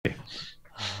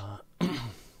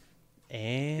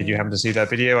Did you happen to see that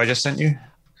video I just sent you?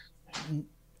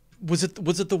 Was it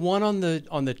the one on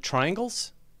the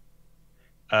triangles?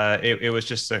 It was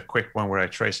just a quick one where I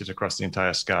traced it across the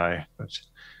entire sky. But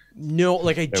No,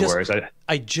 like I no just worries.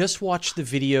 I just watched the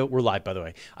video. We're live, by the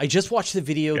way. I just watched the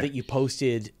video Yeah, that you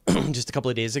posted just a couple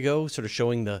of days ago, sort of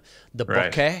showing the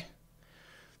right. bokeh,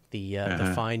 the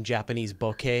Uh-huh. fine Japanese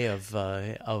bokeh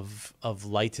of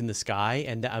lights in the sky,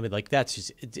 and I mean, like that's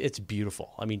just it's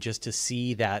beautiful. I mean, just to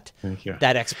see Thank you.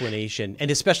 that explanation,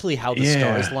 and especially how the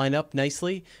stars Yeah, line up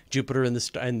nicely, Jupiter and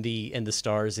the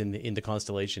stars in the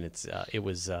constellation. It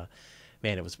was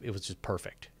man, it was just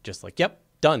perfect. Just like, yep,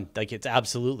 done. Like it's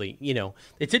absolutely,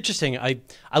 it's interesting. I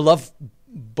love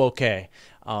bokeh.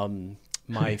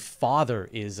 My father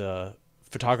is a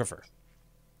photographer,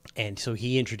 and so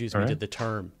he introduced all me to right. the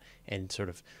term and sort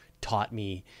of taught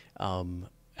me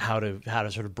how to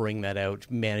sort of bring that out,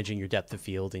 managing your depth of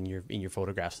field in your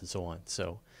photographs and so on.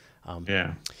 So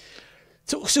Yeah.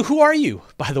 so who are you,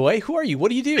 by the way? Who are you? What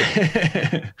do you do?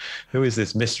 Who is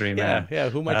this mystery Yeah, man? yeah.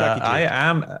 Who am I talking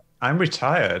to? I'm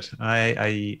retired.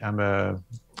 I am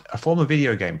a former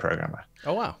video game programmer.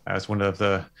 Oh wow, I was one of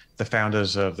the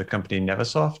founders of the company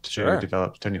Neversoft, who sure.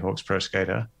 developed Tony Hawk's Pro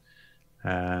Skater,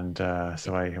 and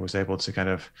so I was able to kind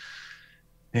of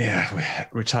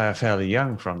retire fairly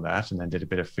young from that, and then did a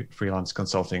bit of freelance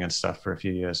consulting and stuff for a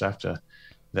few years after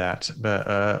that.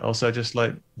 But also just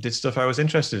like did stuff I was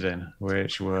interested in,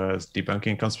 which was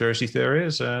debunking conspiracy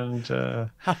theories and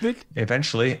How did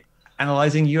eventually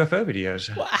analyzing UFO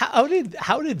videos. well,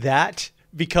 how did that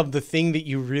become the thing that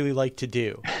you really like to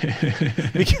do?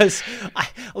 Because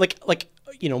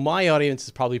my audience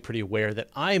is probably pretty aware that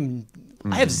I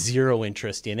have Mhm. zero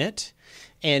interest in it,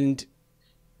 and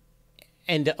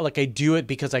like I do it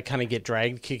because I kind of get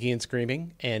dragged kicking and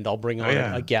screaming, and I'll bring Oh on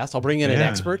yeah, a guest, I'll bring in an yeah.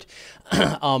 expert,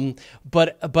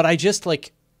 but I just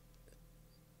like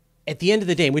at the end of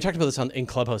the day, and we talked about this in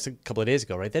Clubhouse a couple of days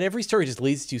ago, right? That every story just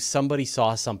leads to somebody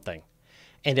saw something,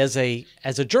 and as a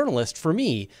journalist, for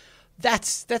me,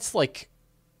 that's like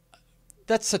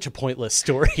that's such a pointless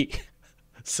story.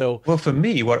 So Well, for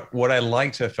me, what I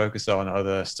like to focus on are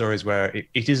the stories where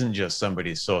it isn't just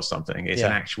somebody saw something; it's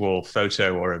an yeah, actual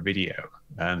photo or a video.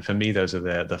 And for me, those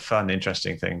are the fun,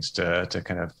 interesting things to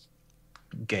kind of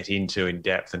get into in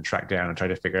depth and track down and try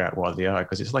to figure out what they are,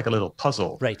 because it's like a little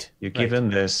puzzle. right, You're right. given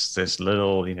this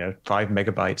little 5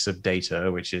 megabytes of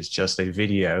data, which is just a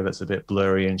video that's a bit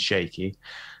blurry and shaky.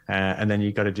 And then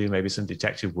you've got to do maybe some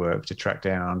detective work to track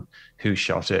down who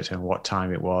shot it and what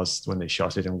time it was when they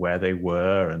shot it and where they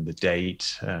were and the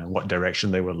date and what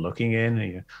direction they were looking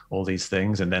in, all these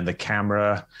things. And then the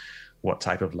camera, what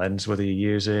type of lens were they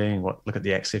using? Look at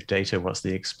the EXIF data, what's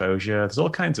the exposure? There's all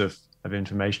kinds of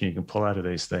information you can pull out of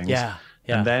these things, Yeah,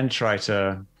 and yeah, then try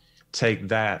to take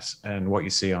that and what you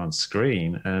see on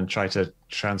screen and try to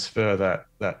transfer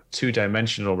that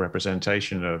two-dimensional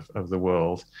representation of the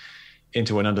world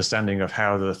into an understanding of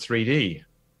how the 3D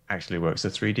actually works, the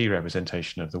 3D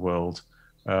representation of the world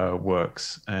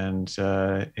works. And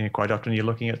quite often you're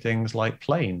looking at things like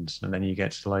planes, and then you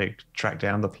get to like track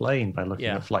down the plane by looking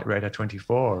yeah. at Flight Radar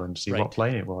 24 and see what Right.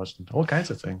 plane it was, and all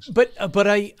kinds of things. But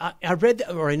I read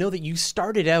or I know that you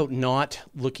started out not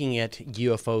looking at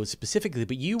UFOs specifically,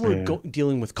 but you were Yeah.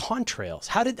 dealing with contrails.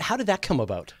 How did that come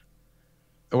about?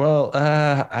 Well,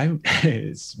 I'm.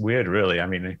 It's weird, really. I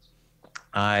mean,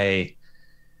 I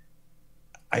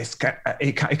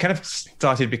it kind of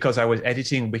started because I was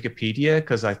editing Wikipedia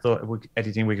because I thought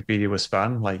editing Wikipedia was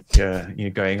fun, like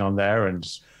going on there and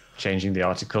changing the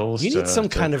articles You need some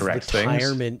to kind of correct things.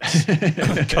 retirement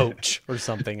coach or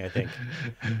something, I think.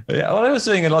 Yeah, well, I was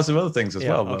doing lots of other things as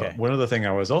Yeah. well. But Okay. one other thing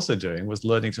I was also doing was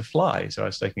learning to fly. So I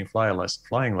was taking flying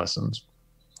lessons.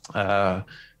 Uh,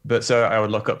 but so I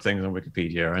would look up things on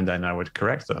Wikipedia and then I would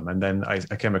correct them. And then I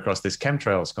came across this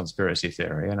chemtrails conspiracy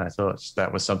theory, and I thought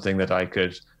that was something that I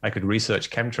could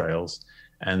research chemtrails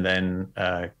and then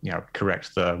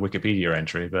correct the Wikipedia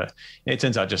entry. But it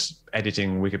turns out just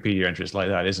editing Wikipedia entries like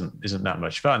that isn't that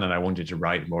much fun. And I wanted to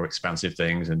write more expansive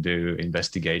things and do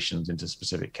investigations into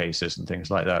specific cases and things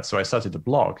like that. So I started a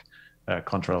blog,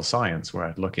 Contrail Science, where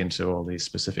I'd look into all these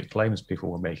specific claims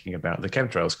people were making about the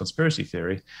chemtrails conspiracy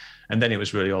theory. And then it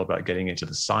was really all about getting into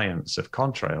the science of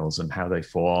contrails and how they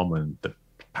form and the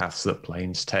paths that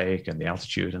planes take and the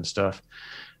altitude and stuff.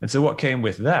 And so what came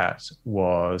with that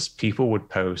was people would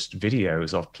post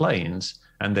videos of planes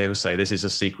and they would say, this is a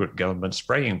secret government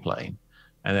spraying plane.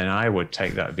 And then I would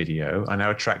take that video and I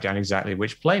would track down exactly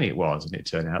which plane it was. And it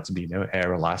turned out to be,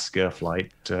 Air Alaska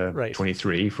Flight Right.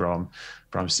 23 from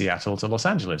Seattle to Los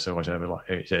Angeles or whatever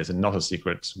it is, and not a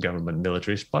secret government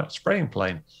military spraying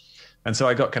plane. And so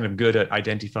I got kind of good at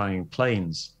identifying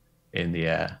planes in the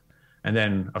air. And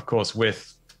then, of course,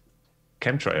 with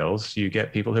chemtrails, you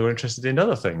get people who are interested in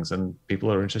other things, and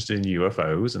people are interested in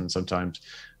UFOs and sometimes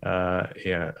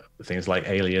yeah, things like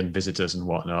alien visitors and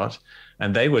whatnot.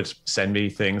 And they would send me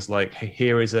things like, hey,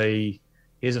 here's a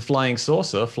flying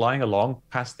saucer flying along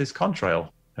past this contrail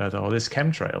or this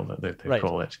chemtrail that they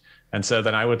call it. And so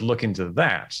then I would look into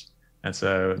that. And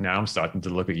so now I'm starting to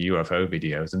look at UFO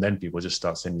videos, and then people just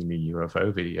start sending me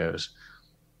UFO videos.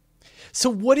 So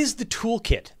what is the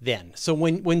toolkit then? So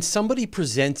when somebody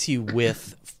presents you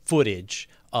with footage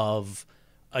of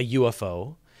a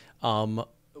UFO,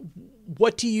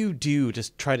 what do you do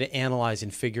to try to analyze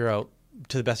and figure out,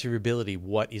 to the best of your ability,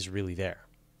 what is really there?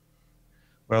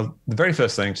 Well, the very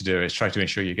first thing to do is try to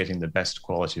ensure you're getting the best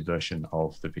quality version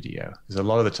of the video. Because a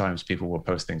lot of the times people will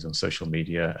post things on social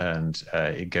media and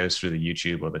it goes through the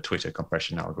YouTube or the Twitter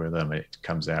compression algorithm. It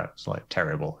comes out, it's like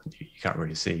terrible. You can't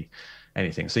really see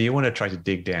anything. So you want to try to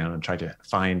dig down and try to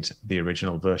find the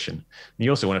original version. And you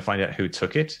also want to find out who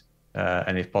took it.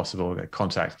 And if possible,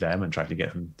 contact them and try to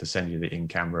get them to send you the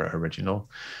in-camera original.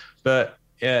 But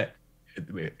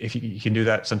if you can do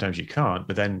that, sometimes you can't.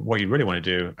 But then what you really want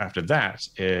to do after that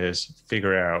is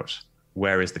figure out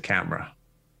where is the camera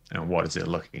and what is it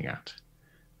looking at.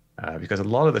 Because a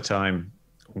lot of the time,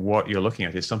 what you're looking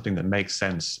at is something that makes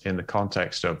sense in the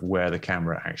context of where the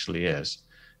camera actually is.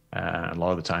 A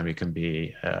lot of the time it can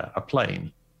be a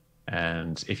plane.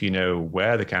 And if you know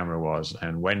where the camera was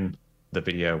and when the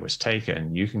video was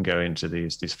taken, you can go into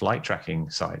these flight tracking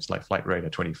sites like Flight Radar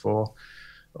 24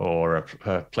 or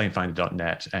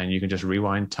planefinder.net, and you can just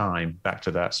rewind time back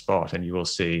to that spot and you will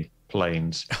see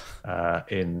planes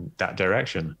in that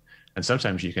direction. And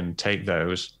sometimes you can take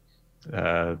those,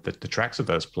 the tracks of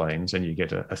those planes, and you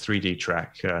get a 3D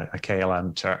track, a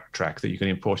KLM track that you can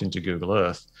import into Google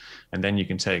Earth. And then you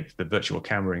can take the virtual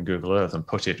camera in Google Earth and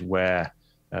put it where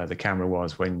the camera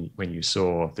was when you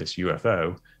saw this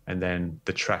UFO, and then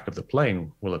the track of the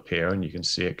plane will appear and you can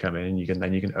see it come in, and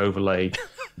you can overlay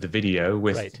the video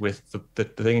with the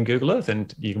thing in Google Earth,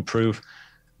 and you can prove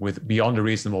with beyond a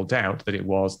reasonable doubt that it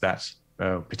was that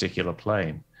particular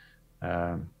plane.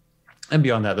 And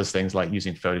beyond that, there's things like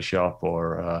using Photoshop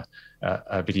or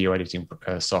a video editing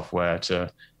software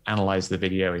to analyze the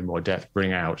video in more depth,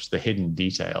 bring out the hidden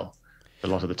detail. A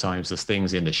lot of the times there's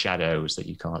things in the shadows that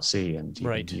you can't see, and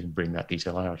you can bring that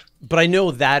detail out. But I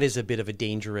know that is a bit of a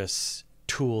dangerous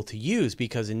tool to use,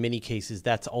 because in many cases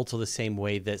that's also the same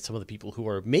way that some of the people who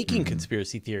are making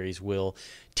conspiracy theories will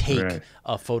take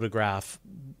a photograph,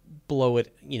 blow it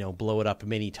up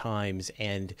many times,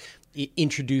 and it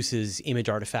introduces image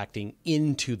artifacting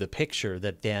into the picture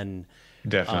that then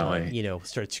definitely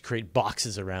starts to create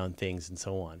boxes around things and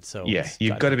so on. So yeah,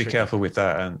 you've got to be careful with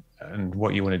that, and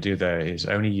what you want to do there is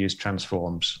only use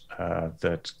transforms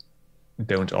that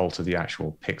don't alter the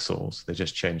actual pixels. They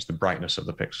just change the brightness of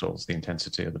the pixels, the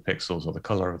intensity of the pixels, or the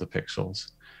color of the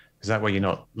pixels. Because that way you're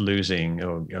not losing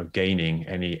or gaining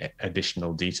any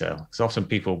additional detail. Because often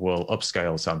people will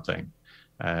upscale something,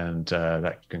 and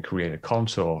that can create a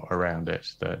contour around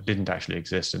it that didn't actually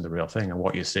exist in the real thing. And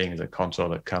what you're seeing is a contour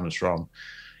that comes from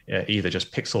either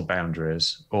just pixel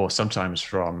boundaries or sometimes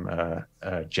from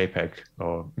JPEG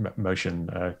or motion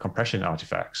compression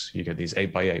artifacts. You get these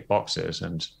 8x8 boxes,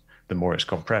 and the more it's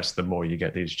compressed, the more you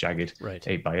get these jagged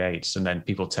 8x8s. And then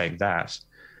people take that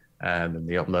and then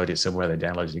they upload it somewhere, they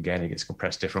download it again, it gets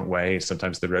compressed different ways.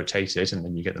 Sometimes they rotate it and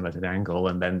then you get them at an angle,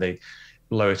 and then they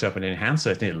blow it up and enhance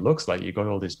it, and it looks like you've got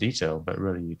all this detail, but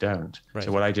really you don't.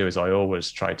 So what I do is I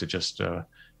always try to just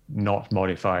not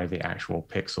modify the actual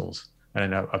pixels.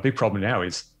 And a big problem now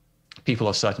is people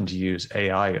are starting to use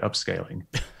AI upscaling,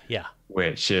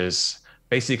 which is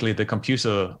basically the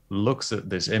computer looks at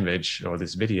this image or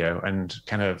this video and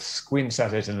kind of squints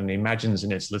at it and then imagines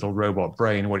in its little robot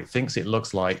brain what it thinks it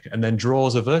looks like, and then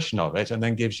draws a version of it and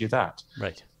then gives you that,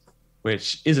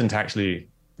 which isn't actually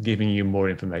giving you more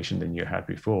information than you had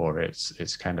before.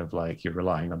 It's kind of like you're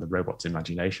relying on the robot's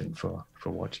imagination for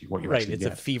what you actually it's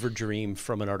get. a fever dream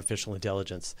from an artificial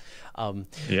intelligence.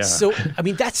 So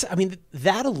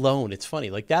that alone, it's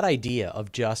funny, like that idea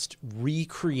of just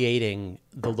recreating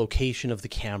the location of the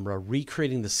camera,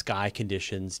 recreating the sky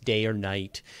conditions day or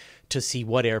night to see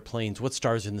what airplanes, what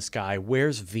stars in the sky,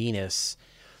 where's Venus.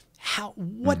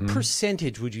 What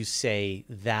percentage would you say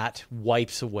that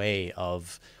wipes away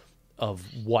of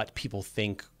what people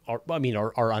think are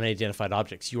unidentified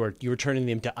objects? You are turning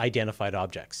them to identified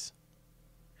objects.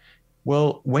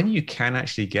 Well, when you can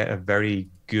actually get a very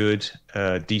good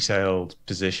detailed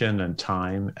position and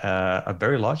time, a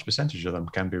very large percentage of them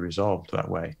can be resolved that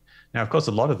way. Now, of course,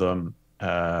 a lot of them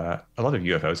a lot of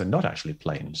UFOs are not actually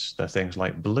planes. They're things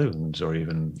like balloons or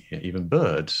even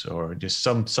birds or just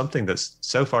something that's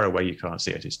so far away you can't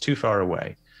see it. It's too far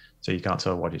away, so you can't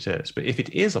tell what it is. But if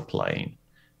it is a plane,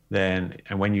 then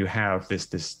and when you have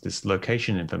this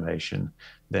location information,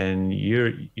 then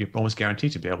you're almost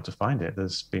guaranteed to be able to find it.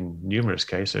 There's been numerous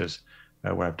cases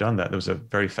where I've done that. There was a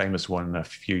very famous one a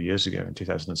few years ago in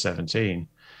 2017,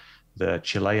 the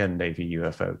Chilean Navy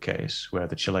UFO case, where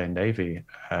the Chilean Navy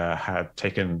had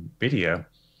taken video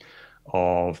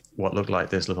of what looked like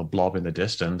this little blob in the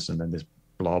distance, and then this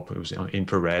blob, it was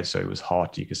infrared, so it was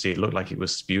hot. You could see it looked like it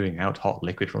was spewing out hot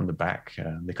liquid from the back.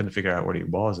 They couldn't figure out what it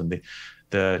was, and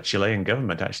the Chilean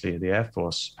government, actually, the Air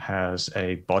Force, has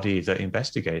a body that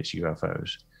investigates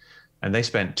UFOs, and they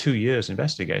spent 2 years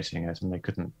investigating it, and they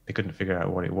couldn't figure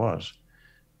out what it was.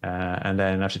 And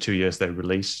then after 2 years, they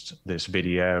released this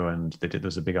video, and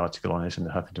there's a big article on it in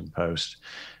the Huffington Post.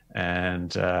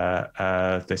 And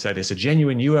they said it's a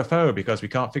genuine UFO because we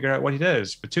can't figure out what it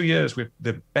is. For 2 years,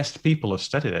 the best people have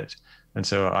studied it. And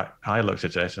so I looked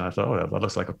at it and I thought, oh, that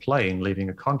looks like a plane leaving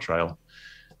a contrail.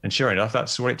 And sure enough,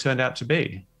 that's what it turned out to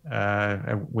be.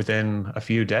 Within a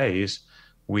few days,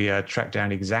 we tracked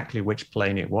down exactly which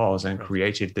plane it was and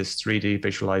created this 3D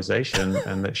visualization,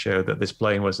 and that showed that this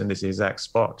plane was in this exact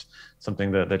spot,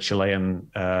 something that the Chilean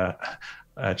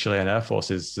Air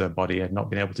Force's body had not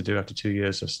been able to do after 2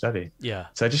 years of study. Yeah.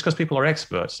 So just because people are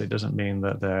experts, it doesn't mean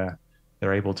that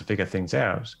they're able to figure things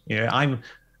out.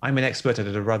 I'm an expert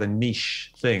at a rather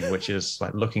niche thing, which is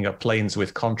like looking at planes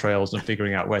with contrails and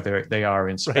figuring out where they are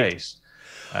in space.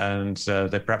 Right. And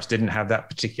they perhaps didn't have that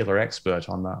particular expert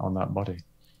on that body.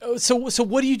 So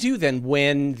what do you do then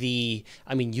when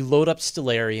you load up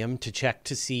Stellarium to check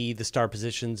to see the star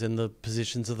positions and the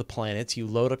positions of the planets. You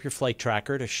load up your flight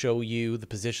tracker to show you the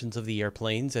positions of the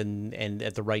airplanes and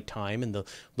at the right time and the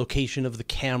location of the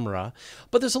camera.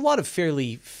 But there's a lot of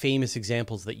fairly famous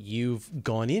examples that you've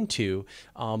gone into.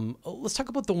 Let's talk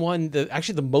about the one,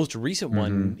 actually the most recent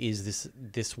one is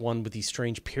this one with these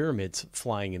strange pyramids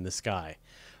flying in the sky.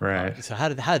 Right. So how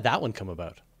did that one come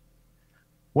about?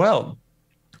 Well,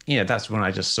 that's when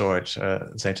I just saw it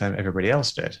at the same time everybody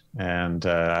else did. And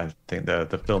I think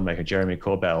the filmmaker Jeremy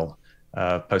Corbell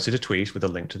posted a tweet with a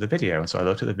link to the video. And so I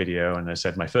looked at the video and I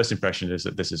said, my first impression is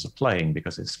that this is a plane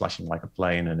because it's flashing like a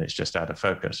plane and it's just out of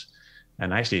focus.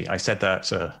 And actually, I said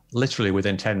that literally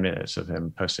within 10 minutes of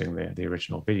him posting the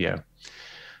original video.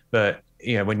 But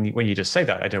when you just say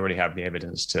that, I don't really have the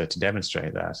evidence to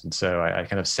demonstrate that. And so I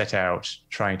kind of set out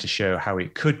trying to show how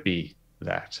it could be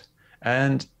that.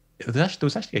 And there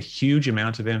was actually a huge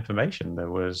amount of information I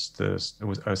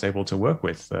was able to work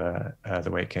with the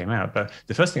way it came out. But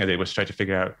the first thing I did was try to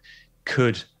figure out,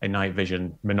 could a night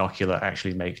vision monocular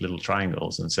actually make little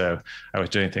triangles? And so I was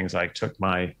doing things like took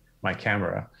my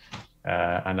camera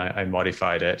and I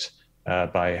modified it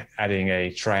by adding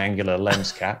a triangular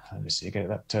lens cap. Let me see, get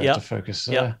that to focus.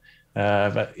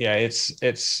 But yeah,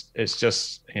 it's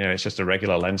just a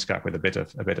regular lens cap with a bit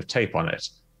of tape on it,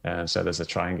 and so there's a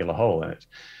triangular hole in it.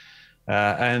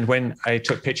 And when I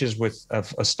took pictures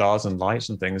of stars and lights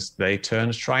and things, they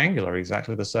turned triangular,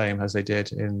 exactly the same as they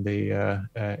did in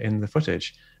the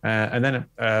footage. And then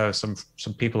some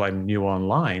people I knew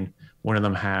online, one of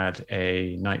them had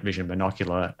a night vision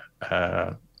binocular,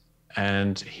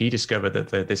 and he discovered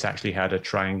that this actually had a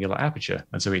triangular aperture.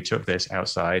 And so he took this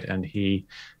outside and he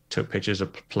took pictures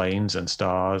of planes and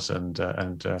stars and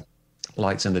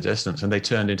lights in the distance, and they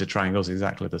turned into triangles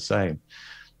exactly the same.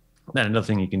 Then another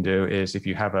thing you can do is if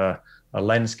you have a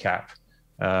lens cap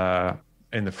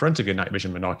in the front of your night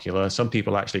vision binocular, some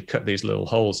people actually cut these little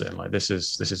holes in. Like this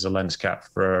is a lens cap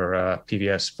for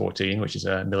PVS 14, which is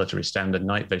a military standard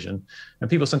night vision. And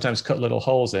people sometimes cut little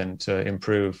holes in to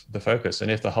improve the focus.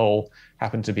 And if the hole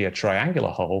happened to be a triangular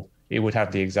hole, it would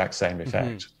have the exact same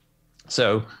effect.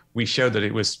 So we showed that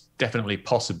it was definitely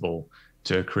possible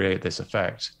to create this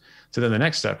effect. So then the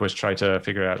next step was try to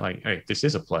figure out, like, hey, this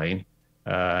is a plane.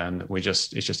 And it's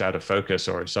just out of focus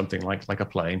or something like a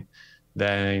plane,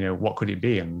 then what could it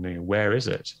be and where is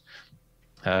it?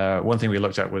 One thing we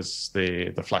looked at was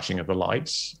the flashing of the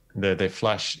lights. They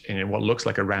flash in what looks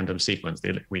like a random sequence.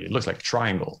 It looks like a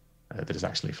triangle that is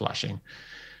actually flashing.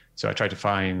 So I tried to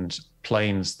find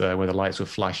planes where the lights would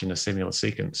flash in a similar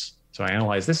sequence. So I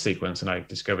analyzed this sequence and I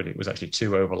discovered it was actually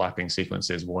two overlapping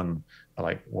sequences, one at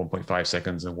like 1.5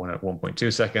 seconds and one at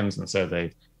 1.2 seconds. And so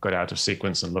they got out of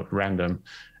sequence and looked random.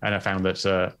 And I found that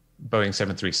Boeing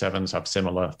 737s have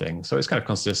similar things. So it's kind of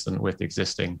consistent with the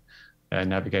existing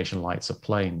navigation lights of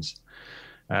planes.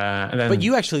 And then, but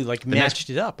you actually matched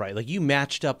it up, right? Like you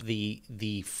matched up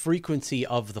the frequency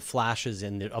of the flashes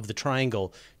of the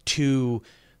triangle to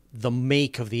the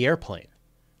make of the airplane.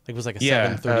 Like it was like a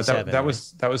Yeah, 737.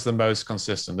 that was the most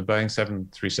consistent. The Boeing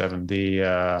 737,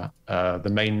 the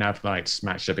main nav lights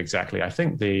matched up exactly. I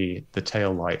think the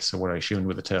tail lights, or what I assumed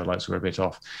with the tail lights, were a bit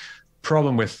off.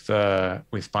 Problem with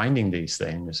finding these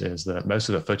things is that most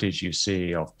of the footage you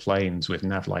see of planes with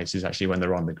nav lights is actually when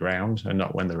they're on the ground and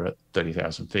not when they're at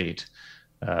 30,000 feet.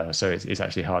 So it's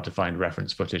actually hard to find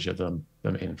reference footage of them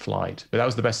in flight. But that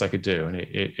was the best I could do, and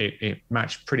it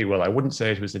matched pretty well. I wouldn't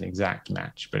say it was an exact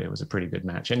match, but it was a pretty good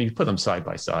match. And you put them side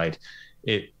by side,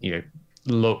 it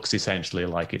looks essentially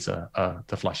like it's the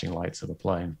flashing lights of a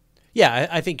plane. Yeah,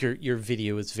 I think your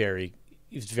video is very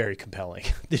compelling.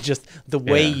 It's just the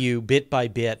way you bit by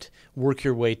bit work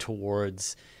your way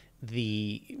towards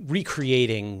the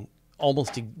recreating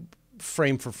almost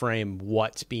frame for frame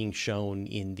what's being shown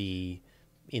in the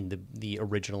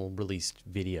original released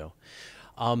video.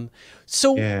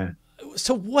 So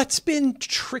what's been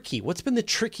tricky? What's been the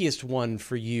trickiest one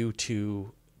for you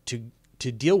to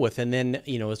deal with? And then,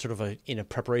 as sort of in a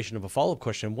preparation of a follow-up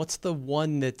question, what's the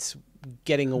one that's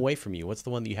getting away from you? What's the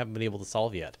one that you haven't been able to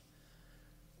solve yet?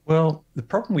 Well, the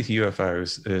problem with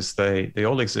UFOs is they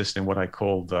all exist in what I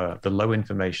call the low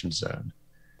information zone.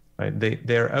 Right?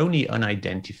 They're only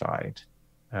unidentified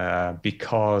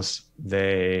because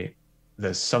there's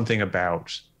something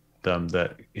about them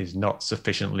that is not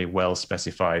sufficiently well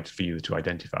specified for you to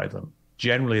identify them.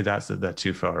 Generally, that's that they're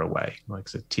too far away, like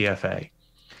it's a TFA.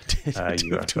 Too far a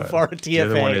TFA. The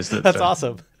other one is that's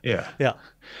awesome. Yeah.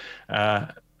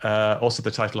 Also,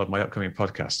 the title of my upcoming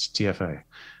podcast,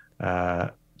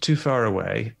 TFA. Too far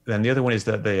away. Then the other one is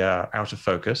that they are out of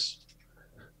focus.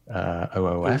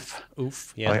 OOF.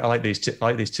 Oof. Yeah. I like these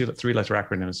three-letter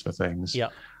acronyms for things. Yeah.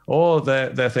 Or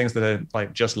they're things that are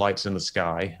like just lights in the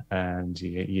sky, and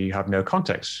you have no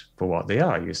context for what they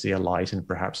are. You see a light, and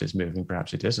perhaps it's moving,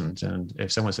 perhaps it isn't. And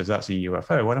if someone says that's a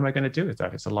UFO, what am I going to do with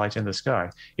that? It's a light in the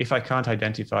sky. If I can't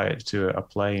identify it to a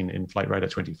plane in Flight Radar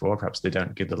 24, perhaps they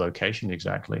don't give the location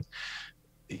exactly.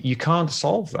 You can't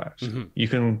solve that. Mm-hmm. You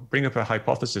can bring up a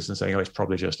hypothesis and say, oh, it's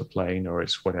probably just a plane, or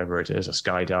it's whatever it is, a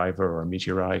skydiver or a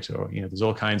meteorite, or, there's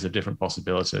all kinds of different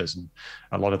possibilities, and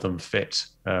a lot of them fit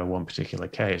one particular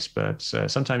case. But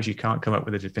sometimes you can't come up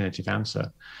with a definitive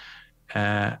answer.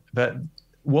 But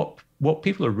what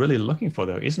people are really looking for,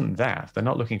 though, isn't that. They're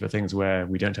not looking for things where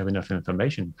we don't have enough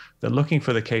information. They're looking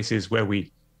for the cases where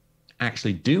we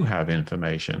actually do have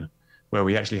information, where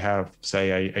we actually have,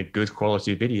 say, a good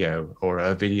quality video, or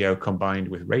a video combined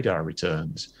with radar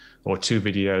returns, or two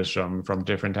videos from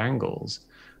different angles,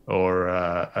 or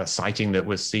a sighting that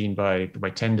was seen by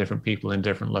 10 different people in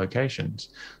different locations.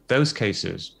 Those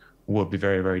cases would be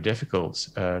very, very difficult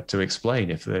to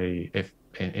explain if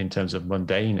in terms of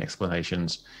mundane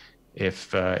explanations,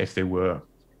 if they were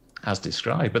as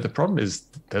described. But the problem is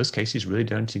those cases really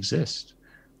don't exist.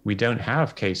 We don't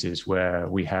have cases where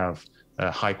we have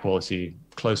high quality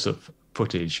close-up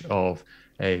footage of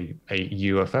a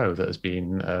UFO that has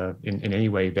been in any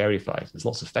way verified. There's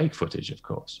lots of fake footage, of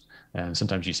course, and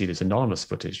sometimes you see this anonymous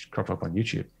footage crop up on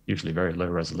YouTube, usually very low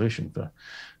resolution for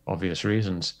obvious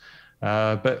reasons.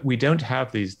 But we don't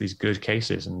have these good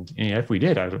cases, and if we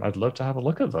did, I'd love to have a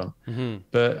look at them. Mm-hmm.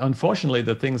 But unfortunately,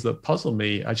 the things that puzzle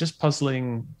me are just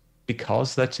puzzling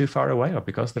because they're too far away, or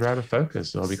because they're out of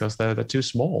focus, or because they're too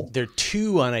small. They're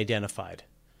too unidentified.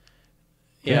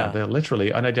 Yeah, they're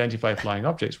literally unidentified flying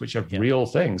objects, which are real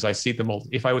things. I see them all.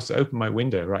 If I was to open my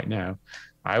window right now,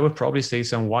 I would probably see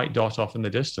some white dot off in the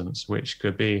distance, which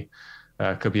could be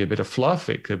a bit of fluff.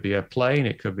 It could be a plane.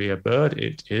 It could be a bird.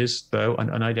 It is, though,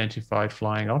 an unidentified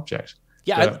flying object.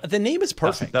 Yeah, the name is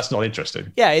perfect. That's not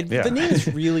interesting. Yeah, the name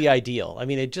is really ideal. I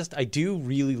mean, I do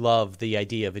really love the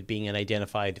idea of it being an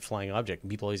identified flying object. And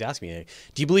people always ask me,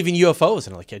 do you believe in UFOs?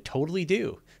 And I'm like, I totally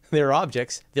do. They're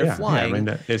objects. They're flying,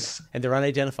 and they're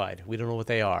unidentified. We don't know what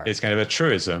they are. It's kind of a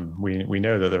truism. We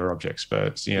know that they're objects,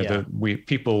 but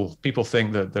people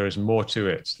think that there is more to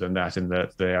it than that, in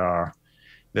that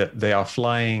they are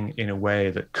flying in a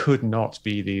way that could not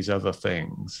be these other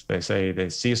things. They say they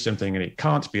see something, and it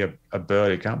can't be a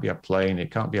bird, it can't be a plane,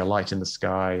 it can't be a light in the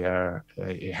sky.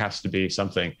 It has to be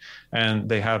something, and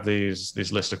they have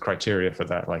this list of criteria for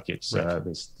that. Like there's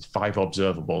 5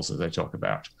 observables that they talk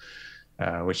about.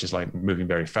 Which is like moving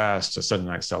very fast, a sudden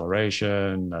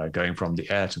acceleration, going from the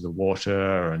air to the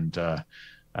water. And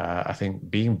I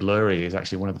think being blurry is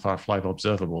actually one of the 5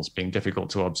 observables. Being difficult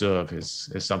to observe is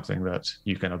something that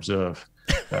you can observe,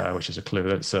 which is a clue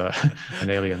that it's an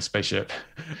alien spaceship.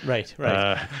 Right.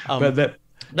 But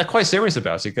they're quite serious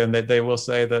about it. And they will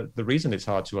say that the reason it's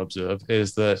hard to observe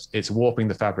is that it's warping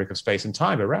the fabric of space and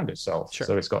time around itself. Sure.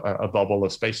 So it's got a bubble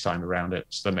of space-time around it,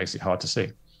 so that makes it hard to see.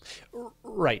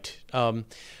 Right.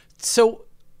 So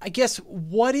I guess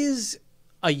what is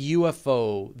a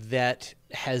UFO that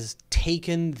has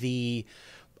taken the,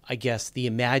 I guess, the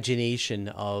imagination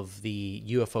of the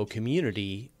UFO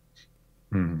community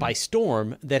by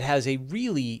storm, that has a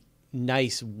really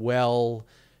nice, well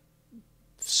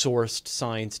sourced,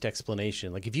 scienced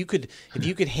explanation? Like if you could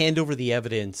hand over the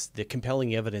evidence, the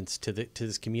compelling evidence to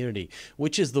this community,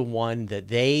 which is the one that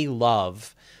they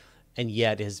love and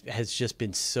yet has just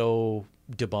been so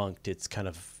debunked, it's kind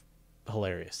of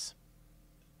hilarious.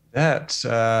 That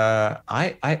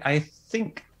I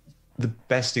think the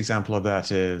best example of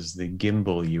that is the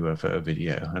gimbal UFO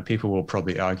video, and people will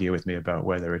probably argue with me about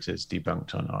whether it is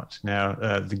debunked or not. Now,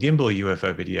 the gimbal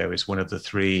UFO video is one of the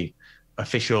three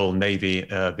official Navy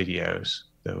videos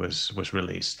that was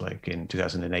released, like in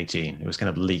 2018. It was kind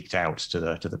of leaked out to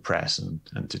the press and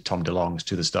to Tom DeLonge's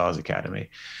To the Stars Academy,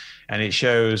 and it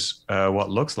shows what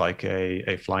looks like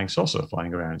a flying saucer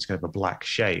flying around. It's kind of a black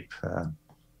shape,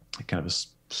 kind of a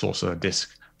saucer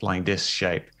disc, flying disc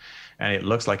shape, and it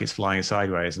looks like it's flying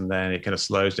sideways, and then it kind of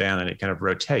slows down and it kind of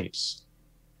rotates.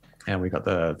 And we got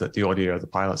the audio of the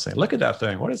pilot saying, "Look at that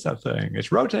thing! What is that thing?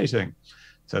 It's rotating."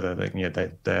 So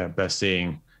they're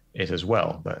seeing it as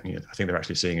well, but I think they're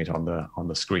actually seeing it on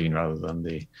the screen rather than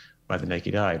by the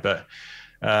naked eye. But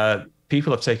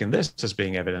people have taken this as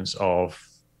being evidence of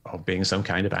being some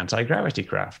kind of anti-gravity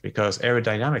craft, because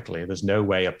aerodynamically, there's no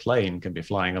way a plane can be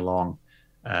flying along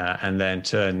and then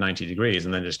turn 90 degrees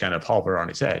and then just kind of hover on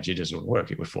its edge. It doesn't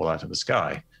work. It would fall out of the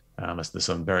sky unless there's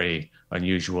some very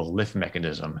unusual lift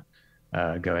mechanism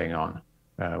going on,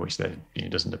 which there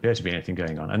doesn't appear to be anything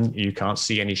going on. And you can't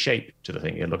see any shape to the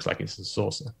thing. It looks like it's a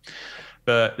saucer.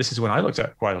 But this is one I looked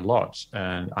at quite a lot,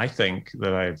 and I think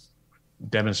that I've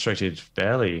demonstrated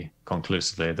fairly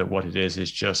conclusively that what it is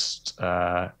just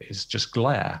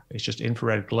glare. It's just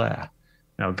infrared glare.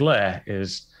 Now, glare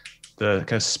is the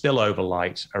kind of spillover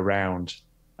light around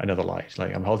another light.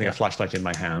 Like I'm holding a flashlight in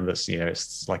my hand that's,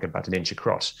 it's like about an inch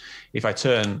across. If I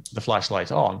turn the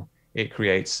flashlight on, it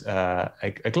creates a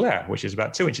glare, which is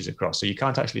about 2 inches across. So you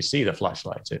can't actually see the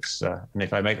flashlight. And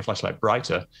if I make the flashlight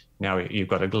brighter, now you've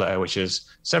got a glare which is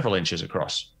several inches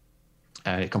across.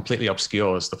 And it completely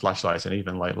obscures the flashlight and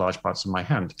even like large parts of my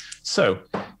hand. So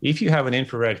if you have an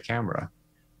infrared camera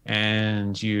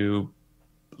and you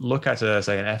look at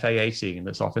say an FA-18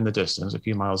 that's off in the distance, a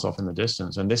few miles off in the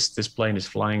distance, and this plane is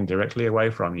flying directly away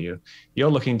from you,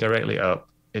 you're looking directly up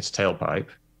its tailpipe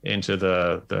into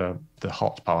the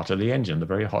hot part of the engine, the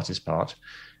very hottest part.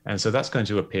 And so that's going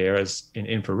to appear as in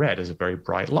infrared as a very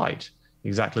bright light,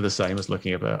 exactly the same as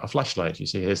looking at a flashlight. You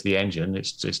see, here's the engine.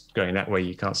 It's just going that way.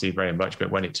 You can't see very much, but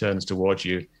when it turns towards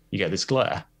you, you get this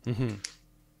glare. Mm-hmm.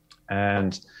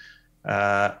 And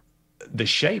the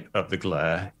shape of the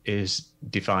glare is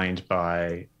defined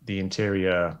by the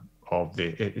interior of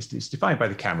it's defined by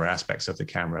the camera aspects of the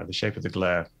camera. The shape of the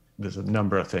glare, there's a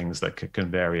number of things that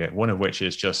can vary it. One of which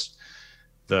is just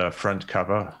the front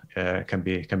cover can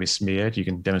be smeared. You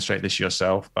can demonstrate this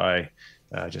yourself by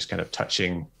just kind of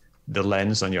touching the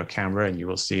lens on your camera, and you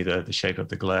will see the shape of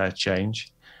the glare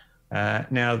change.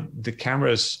 Now, the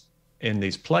cameras in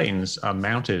these planes are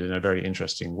mounted in a very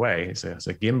interesting way. It's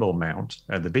a gimbal mount.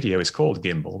 The video is called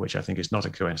gimbal, which I think is not a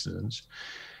coincidence.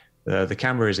 The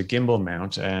camera is a gimbal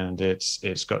mount, and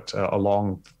it's got a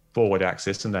long forward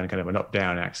axis and then kind of an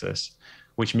up-down axis,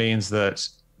 which means that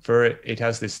it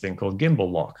has this thing called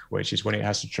gimbal lock, which is when it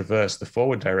has to traverse the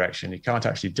forward direction, it can't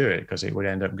actually do it because it would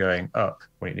end up going up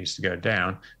when it needs to go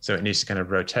down. So it needs to kind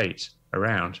of rotate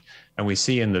around. And we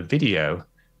see in the video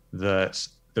that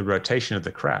the rotation of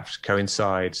the craft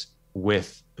coincides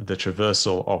with the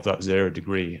traversal of that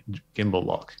 0-degree gimbal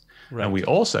lock. Right. And we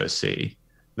also see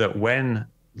that when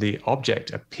the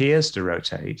object appears to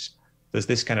rotate, there's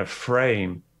this kind of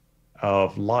frame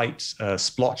of light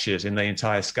splotches in the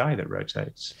entire sky that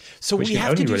rotates. So we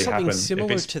have to do something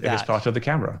similar to that. If it's part of the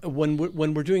camera. When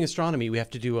we're doing astronomy, we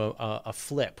have to do a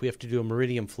flip. We have to do a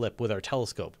meridian flip with our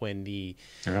telescope. When the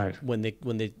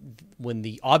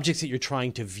objects that you're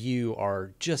trying to view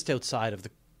are just outside of the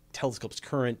telescope's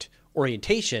current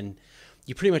orientation,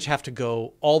 you pretty much have to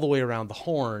go all the way around the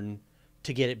horn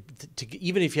to get it.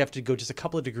 Even if you have to go just a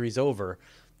couple of degrees over,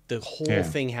 the whole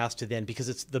thing has to then, because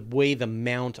it's the way the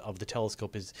mount of the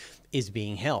telescope is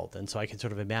being held. And so I can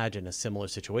sort of imagine a similar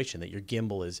situation, that your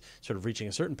gimbal is sort of reaching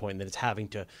a certain point and that it's having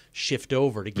to shift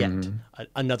over to get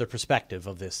another perspective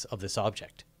of this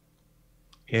object.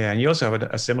 Yeah, and you also have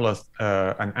a similar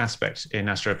an aspect in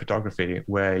astrophotography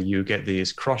where you get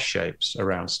these cross shapes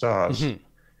around stars,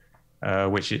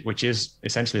 which is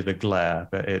essentially the glare,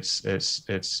 but it's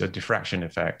a diffraction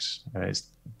effect. It's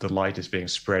the light is being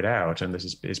spread out, and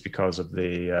this is because of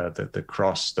the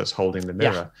cross that's holding the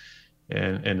Yeah.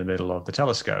 mirror in the middle of the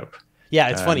telescope. Yeah,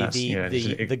 it's And funny. that's,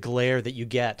 The glare that you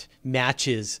get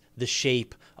matches the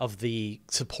shape of the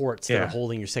supports that are yeah.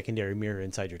 holding your secondary mirror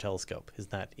inside your telescope. Isn't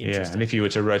that Yeah, interesting? and if you were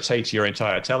to rotate your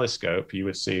entire telescope, you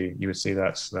would see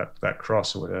that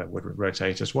cross would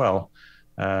rotate as well.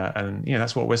 And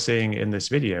that's what we're seeing in this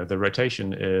video. The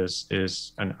rotation is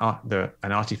an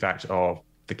artifact of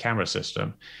the camera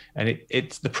system, and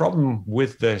it's the problem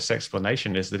with this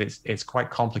explanation is that it's quite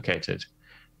complicated.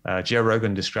 Joe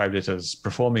Rogan described it as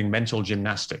performing mental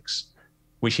gymnastics,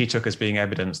 which he took as being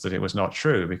evidence that it was not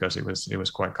true because it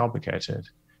was quite complicated.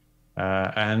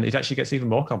 And it actually gets even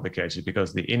more complicated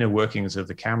because the inner workings of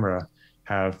the camera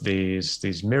have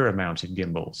these mirror-mounted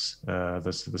gimbals.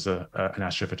 There's an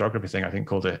astrophotography thing I think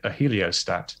called a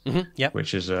heliostat, Yep.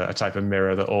 which is a type of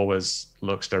mirror that always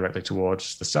looks directly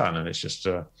towards the sun, and it's just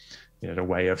a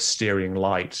way of steering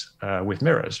light with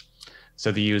mirrors.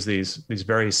 So they use these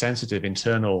very sensitive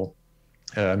internal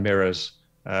mirrors,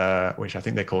 which I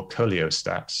think they call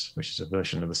coleostats, which is a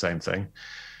version of the same thing,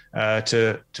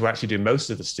 to actually do most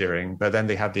of the steering. But then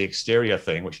they have the exterior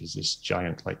thing, which is this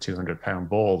giant, like 200-pound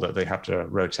ball that they have to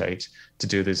rotate to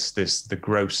do the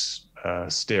gross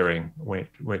steering,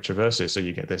 which reverses. So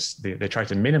you get this. They try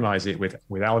to minimize it with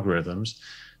algorithms.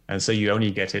 And so you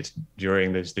only get it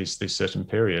during these certain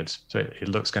periods. So it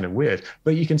looks kind of weird,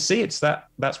 but you can see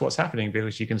that's what's happening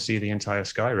because you can see the entire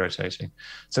sky rotating.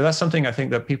 So that's something I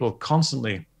think that people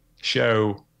constantly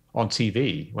show on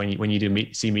TV when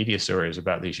you see media stories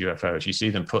about these UFOs. You see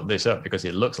them put this up because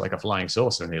it looks like a flying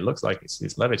saucer and it looks like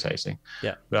it's levitating.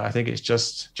 Yeah. But I think it's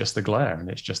just the glare, and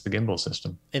it's just the gimbal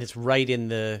system. And it's right in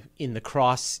the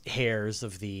crosshairs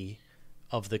of the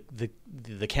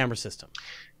camera system.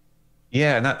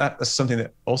 Yeah, and that's something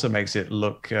that also makes it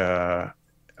look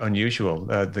unusual.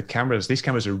 These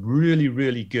cameras are really,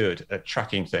 really good at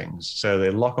tracking things. So they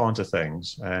lock onto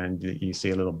things, and you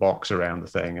see a little box around the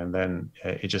thing, and then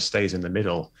it just stays in the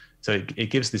middle. So it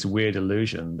gives this weird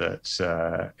illusion that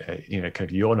kind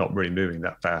of you're not really moving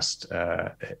that fast.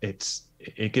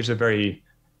 It gives a very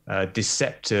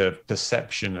deceptive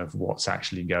perception of what's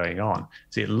actually going on.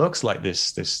 So it looks like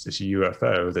this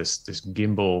UFO, this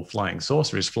gimbal flying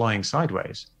saucer is flying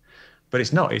sideways, but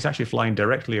it's not. It's actually flying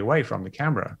directly away from the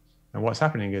camera. And what's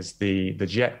happening is the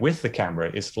jet with the camera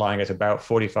is flying at about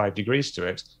 45 degrees to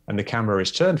it, and the camera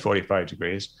is turned 45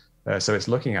 degrees, so it's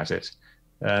looking at it.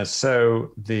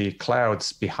 So the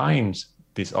clouds behind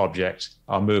this object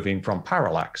are moving from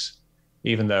parallax.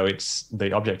 Even though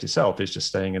the object itself is just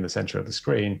staying in the center of the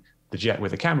screen, the jet with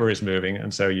the camera is moving,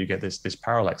 and so you get this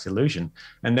parallax illusion.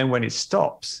 And then when it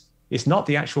stops, it's not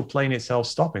the actual plane itself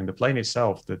stopping. The plane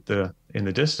itself, in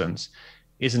the distance,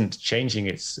 isn't changing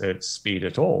its speed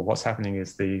at all. What's happening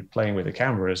is the plane with the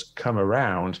camera has come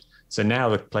around, so now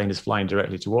the plane is flying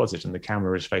directly towards it, and the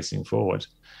camera is facing forward.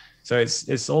 So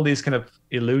it's all these kind of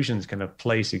illusions kind of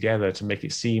play together to make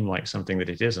it seem like something that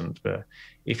it isn't. But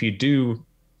if you do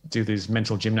these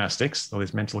mental gymnastics or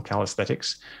these mental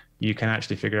calisthenics, you can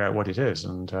actually figure out what it is.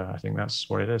 And I think that's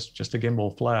what it is, just a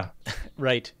gimbal flare.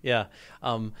 Right. Yeah.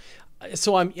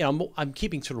 So I'm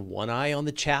keeping sort of one eye on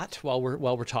the chat while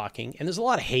we're talking, and there's a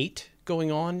lot of hate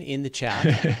going on in the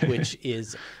chat, which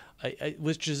is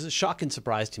a shock and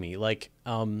surprise to me. Like,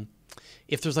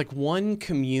 if there's like one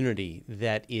community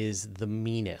that is the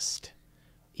meanest,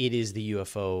 it is the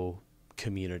UFO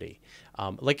community.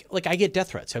 Like I get death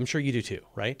threats. I'm sure you do too,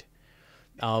 right?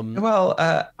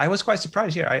 I was quite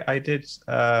surprised. Yeah, I did.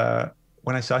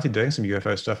 When I started doing some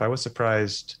UFO stuff, I was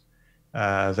surprised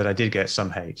that I did get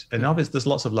some hate. And obviously, there's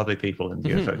lots of lovely people in the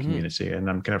UFO community, and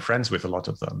I'm kind of friends with a lot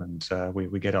of them, and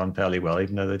we get on fairly well,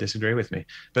 even though they disagree with me.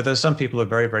 But there's some people who are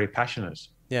very, very passionate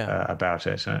about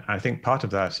it. And I think part of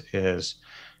that is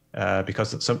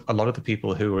because a lot of the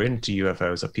people who are into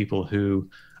UFOs are people who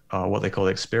are what they call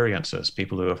experiencers,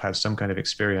 people who have had some kind of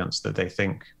experience that they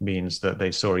think means that they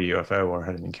saw a UFO or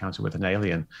had an encounter with an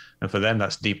alien. And for them,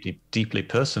 that's deeply, deeply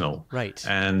personal. Right.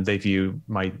 And they view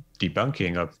my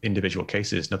debunking of individual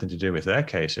cases, nothing to do with their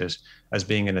cases, as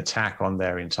being an attack on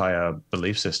their entire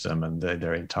belief system and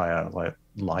their entire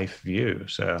life view.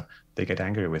 So they get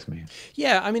angry with me.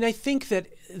 Yeah. I mean, I think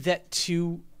that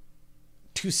to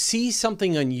see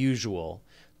something unusual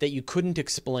that you couldn't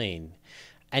explain,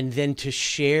 and then to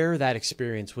share that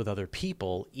experience with other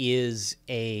people is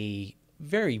a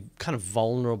very kind of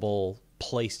vulnerable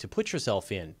place to put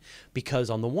yourself in, because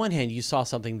on the one hand, you saw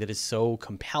something that is so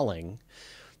compelling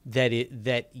that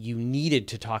you needed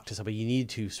to talk to somebody, you needed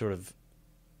to sort of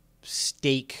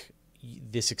stake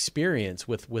this experience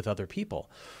with other people.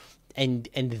 and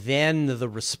then the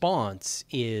response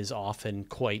is often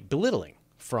quite belittling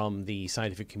from the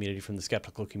scientific community, from the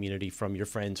skeptical community, from your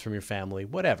friends, from your family,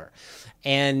 whatever.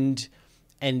 And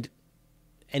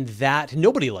that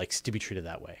nobody likes to be treated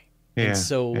that way. Yeah, and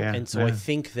so yeah. I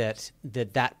think that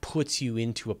puts you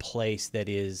into a place that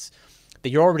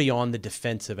you're already on the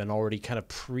defensive and already kind of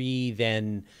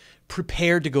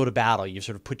prepared to go to battle. You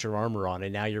sort of put your armor on,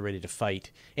 and now you're ready to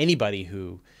fight anybody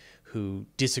who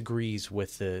disagrees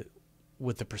with the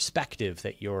perspective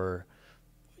that you're,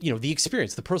 the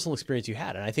experience, the personal experience you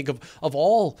had. And I think of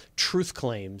all truth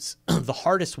claims, the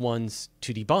hardest ones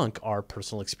to debunk are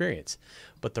personal experience,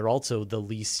 but they're also the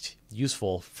least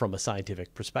useful from a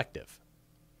scientific perspective.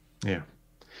 Yeah.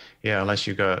 Yeah, unless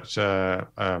you've got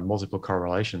multiple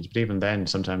correlations. But even then,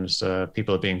 sometimes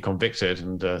people are being convicted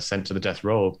and sent to the death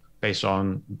row based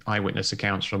on eyewitness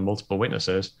accounts from multiple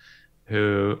witnesses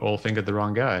who all fingered the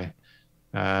wrong guy.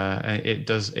 And it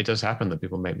does happen that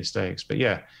people make mistakes. But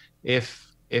yeah, if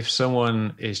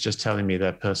someone is just telling me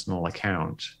their personal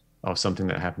account of something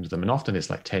that happened to them, and often it's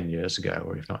like 10 years ago,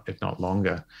 or if not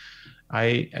longer,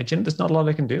 there's not a lot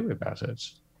I can do about it.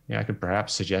 Yeah, I could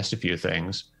perhaps suggest a few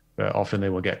things, but often they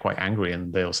will get quite angry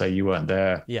and they'll say, "You weren't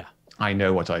there. Yeah, I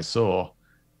know what I saw,"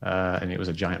 and it was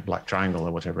a giant black triangle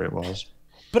or whatever it was.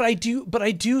 But I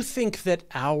do think that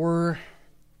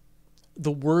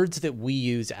the words that we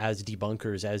use as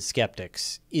debunkers, as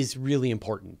skeptics, is really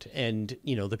important. And,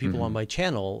 the people on my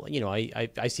channel,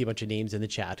 I see a bunch of names in the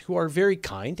chat who are very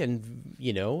kind and,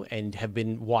 and have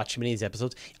been watching many of these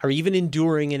episodes, are even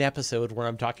enduring an episode where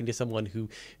I'm talking to someone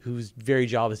whose very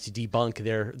job is to debunk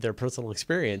their personal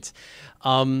experience.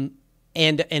 And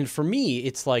for me,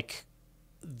 it's like,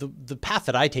 the path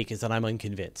that I take is that I'm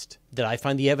unconvinced, that I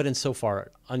find the evidence so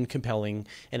far uncompelling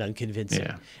and unconvincing.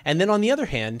 Yeah. And then on the other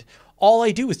hand, all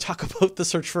I do is talk about the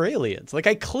search for aliens. Like,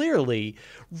 I clearly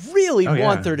really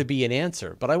want there to be an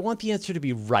answer, but I want the answer to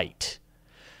be right.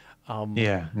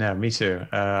 Yeah, no, me too.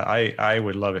 I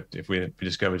would love it if we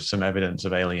discovered some evidence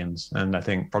of aliens. And I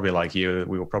think probably like you,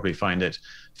 we will probably find it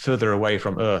further away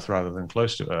from Earth rather than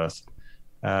close to Earth.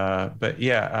 But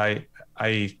yeah,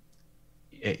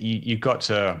 you got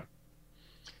to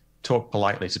talk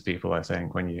politely to people, I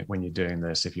think, when you're doing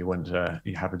this, if you want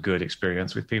you have a good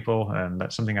experience with people. And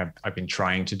that's something I've been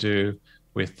trying to do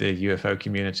with the UFO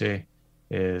community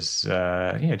is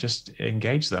just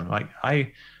engage them. Like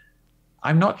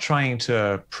I'm not trying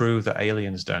to prove that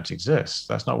aliens don't exist.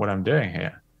 That's not what I'm doing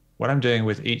here. What I'm doing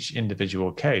with each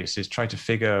individual case is try to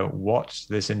figure what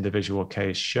this individual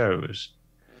case shows.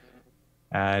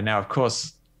 Now, of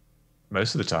course,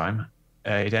 most of the time,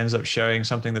 it ends up showing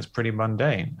something that's pretty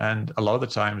mundane. And a lot of the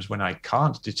times when I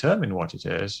can't determine what it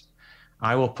is,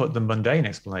 I will put the mundane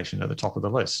explanation at the top of the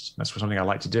list. That's something I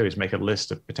like to do, is make a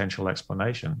list of potential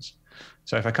explanations.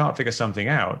 So if I can't figure something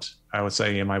out, I would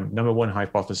say my number one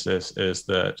hypothesis is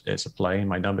that it's a plane.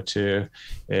 My number two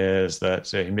is that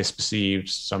he misperceived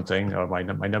something. Or my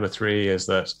number three is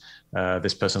that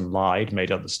this person lied,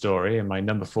 made up the story. And my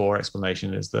number four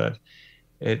explanation is that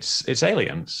it's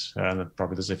aliens, and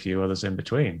probably there's a few others in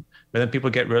between. But then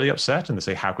people get really upset and they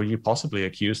say, "How could you possibly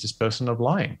accuse this person of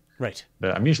lying?" Right.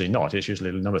 But I'm usually not. It's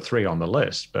usually number three on the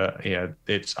list. But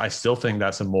I still think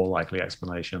that's a more likely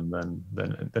explanation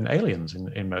than aliens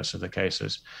in most of the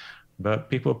cases. But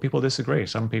people disagree.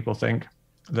 Some people think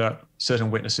that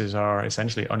certain witnesses are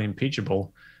essentially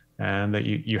unimpeachable, and that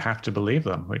you have to believe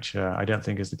them, which I don't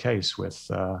think is the case with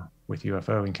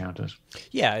UFO encounters.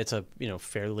 Yeah, it's a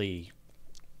fairly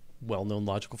well-known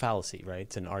logical fallacy, right?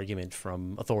 It's an argument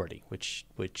from authority, which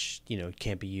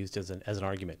can't be used as an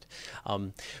argument.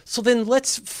 So then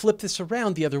let's flip this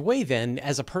around the other way then.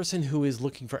 As a person who is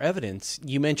looking for evidence,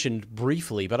 you mentioned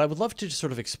briefly, but I would love to just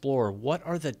sort of explore what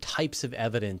are the types of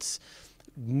evidence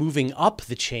moving up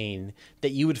the chain that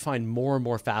you would find more and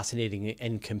more fascinating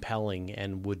and compelling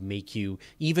and would make you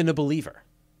even a believer?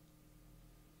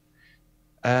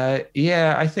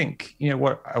 I think,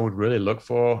 what I would really look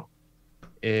for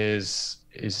is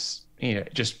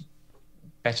just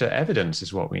better evidence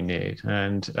is what we need.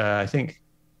 And I think,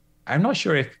 I'm not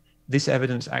sure if this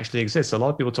evidence actually exists. A lot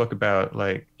of people talk about,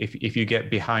 like, if you get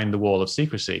behind the wall of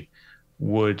secrecy,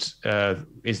 is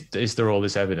there all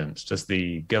this evidence? Does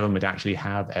the government actually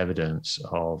have evidence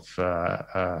of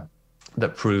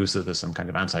that proves that there's some kind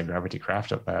of anti-gravity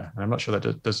craft up there? And I'm not sure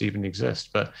that does even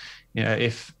exist. But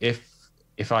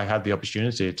if I had the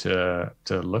opportunity to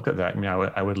look at that,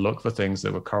 I would look for things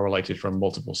that were correlated from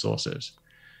multiple sources.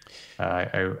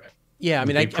 I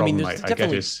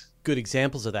get is good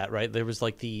examples of that, right? There was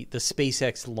like the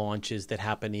SpaceX launches that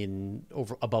happen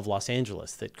above Los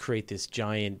Angeles that create this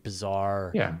giant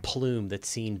bizarre Yeah. plume that's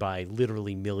seen by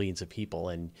literally millions of people.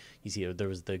 And you see, there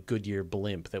was the Goodyear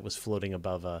blimp that was floating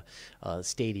above a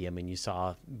stadium, and you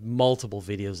saw multiple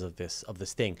videos of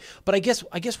this thing. But I guess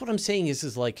what I'm saying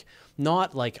is like,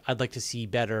 not like I'd like to see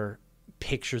better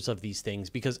pictures of these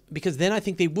things, because then I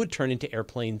think they would turn into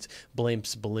airplanes,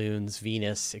 blimps, balloons,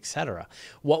 Venus, etc.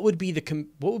 What would be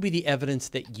the evidence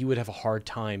that you would have a hard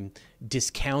time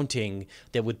discounting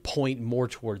that would point more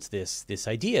towards this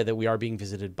idea that we are being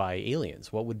visited by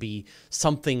aliens? What would be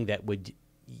something that would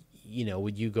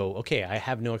you go, okay, I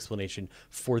have no explanation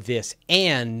for this,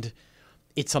 and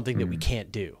it's something that we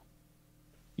can't do?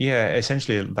 Yeah,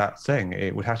 essentially that thing,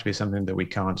 it would have to be something that we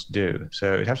can't do.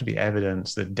 So it'd have to be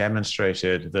evidence that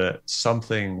demonstrated that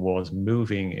something was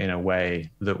moving in a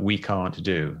way that we can't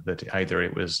do, that either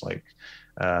it was like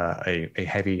a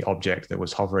heavy object that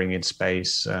was hovering in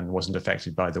space and wasn't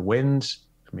affected by the wind,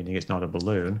 meaning it's not a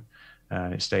balloon,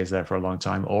 and it stays there for a long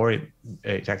time, or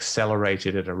it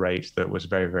accelerated at a rate that was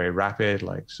very, very rapid,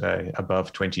 like say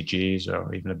above 20 Gs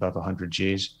or even above 100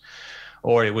 Gs.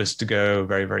 Or it was to go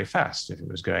very, very fast if it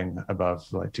was going above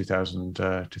like 2,000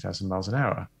 miles an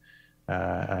hour,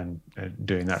 and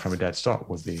doing that from a dead stop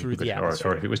would be, through the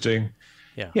atmosphere. Or if it was doing,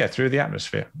 through the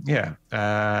atmosphere,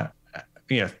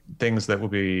 things that would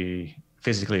be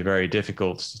physically very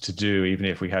difficult to do, even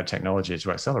if we had technology to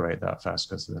accelerate that fast,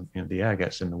 because the air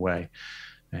gets in the way,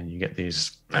 and you get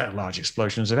these large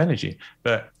explosions of energy.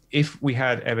 But if we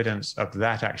had evidence of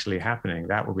that actually happening,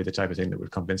 that would be the type of thing that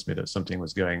would convince me that something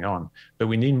was going on. But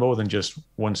we need more than just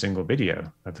one single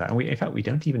video of that. And in fact, we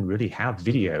don't even really have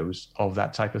videos of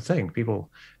that type of thing. People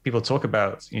talk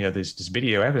about, this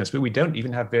video evidence, but we don't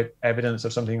even have evidence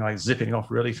of something like zipping off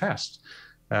really fast.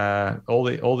 All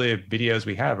the videos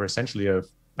we have are essentially of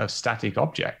static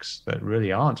objects that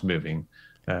really aren't moving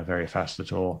very fast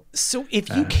at all. So if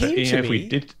you came to if me, we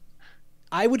did,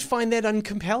 I would find that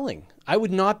uncompelling. I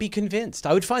would not be convinced.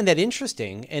 I would find that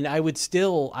interesting, and I would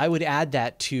add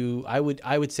that to, I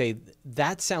would say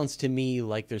that sounds to me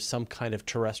like there's some kind of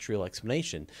terrestrial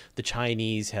explanation. The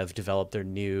Chinese have developed their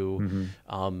new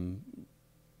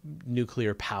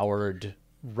nuclear powered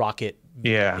rocket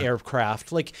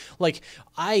aircraft. Like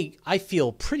I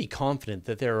feel pretty confident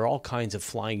that there are all kinds of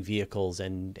flying vehicles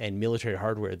and military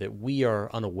hardware that we are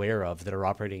unaware of that are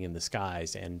operating in the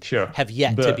skies and have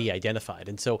yet to be identified.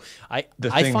 And so I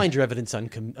find your evidence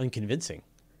unconvincing,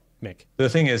 Mick. The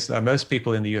thing is, most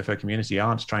people in the UFO community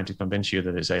aren't trying to convince you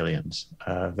that it's aliens.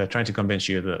 They're trying to convince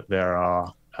you that there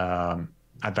are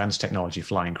advanced technology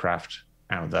flying craft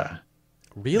out there.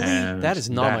 Really? And that is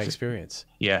not my experience.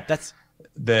 Yeah. That's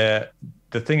the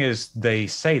thing is, they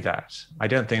say that. I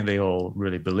don't think they all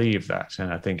really believe that.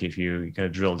 And I think if you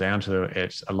drill down to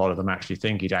it, a lot of them actually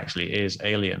think it actually is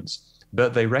aliens.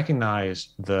 But they recognize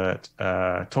that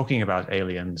talking about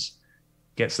aliens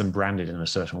gets them branded in a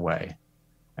certain way.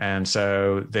 And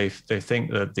so they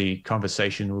think that the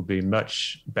conversation will be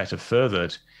much better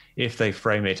furthered if they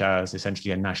frame it as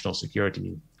essentially a national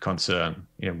security concern.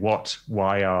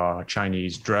 Why are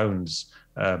Chinese drones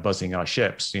buzzing our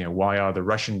ships? Why are the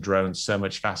Russian drones so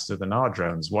much faster than our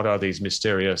drones? What are these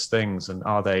mysterious things? And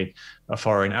are they a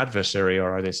foreign adversary,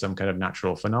 or are they some kind of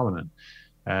natural phenomenon?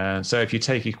 And so if you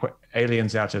take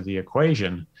aliens out of the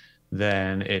equation,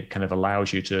 then it kind of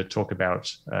allows you to talk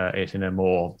about it in a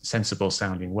more sensible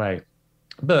sounding way.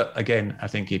 But again, I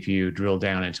think if you drill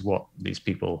down into what these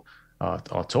people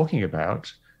are talking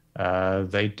about,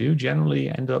 they do generally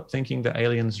end up thinking that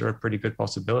aliens are a pretty good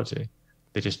possibility.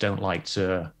 They just don't like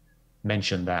to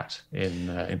mention that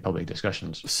in public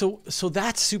discussions. So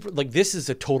that's super. Like, this is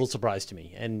a total surprise to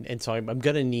me, and so I'm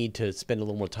going to need to spend a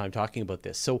little more time talking about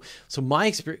this. So my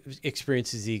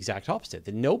experience is the exact opposite.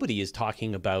 That nobody is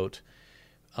talking about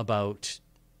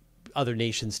other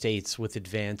nation states with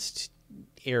advanced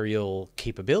aerial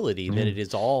capability. That it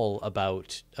is all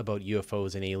about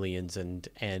UFOs and aliens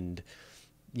and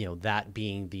that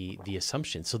being the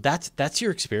assumption. So that's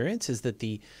your experience, is that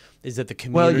the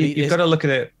community. Well, you've got to look at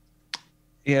it.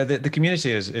 Yeah, the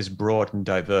community is broad and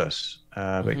diverse,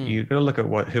 but you've got to look at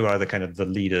who are the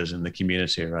leaders in the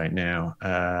community right now,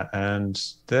 and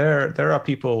there are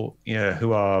people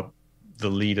who are the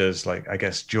leaders. Like, I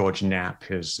guess George Knapp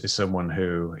is someone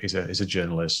who is a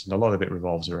journalist, and a lot of it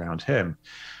revolves around him.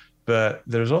 But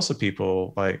there's also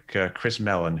people like Chris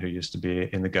Mellon, who used to be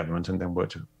in the government and then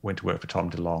went to work for Tom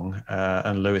DeLonge,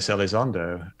 and Luis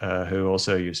Elizondo, who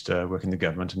also used to work in the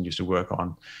government and used to work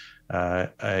on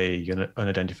a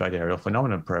unidentified aerial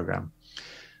phenomenon program.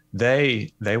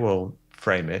 They will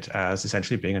frame it as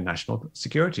essentially being a national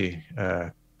security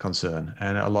concern.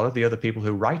 And a lot of the other people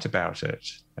who write about it,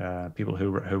 people who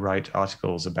write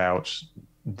articles about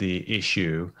the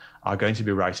issue, are going to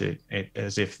be writing it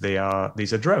as if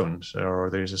these are drones, or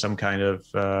there's some kind of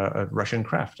a Russian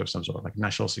craft of some sort, like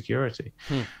national security.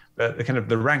 But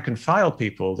the rank and file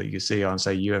people that you see on,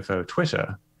 say, UFO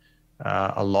Twitter,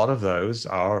 a lot of those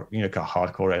are,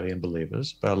 hardcore alien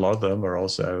believers, but a lot of them are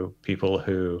also people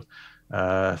who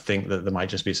think that there might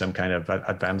just be some kind of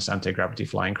advanced anti-gravity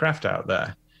flying craft out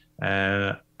there.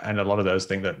 And a lot of those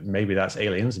think that maybe that's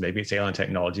aliens, maybe it's alien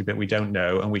technology, but we don't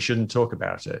know, and we shouldn't talk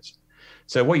about it.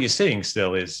 So what you're seeing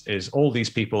still is all these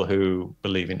people who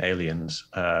believe in aliens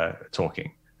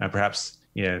talking, and perhaps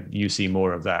you see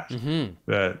more of that.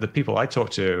 The people I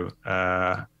talk to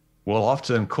will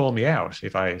often call me out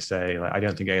if I say, like, I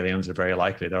don't think aliens are very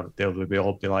likely. They'll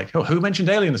all be like, "Oh, who mentioned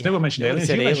aliens? No one mentioned aliens.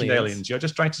 You mentioned aliens. You're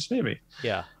just trying to smear me."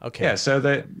 Yeah. Okay. Yeah. So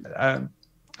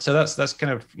that's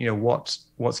kind of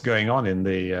what's going on in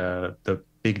the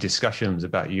big discussions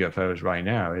about UFOs right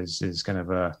now is kind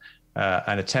of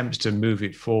an attempt to move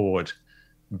it forward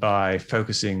by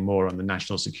focusing more on the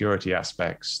national security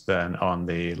aspects than on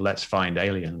the let's find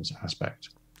aliens aspect.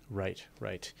 Right.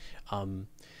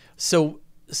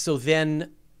 So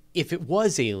then, if it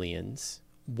was aliens,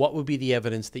 what would be the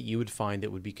evidence that you would find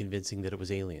that would be convincing that it was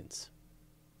aliens?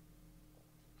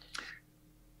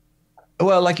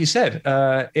 Well, like you said,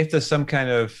 if there's some kind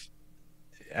of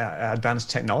advanced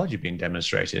technology being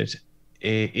demonstrated,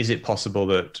 is it possible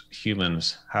that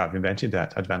humans have invented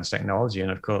that advanced technology?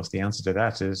 And of course, the answer to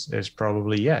that is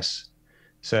probably yes.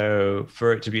 So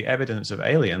for it to be evidence of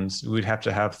aliens, we'd have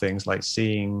to have things like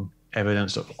seeing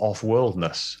evidence of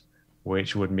off-worldness,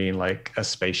 which would mean like a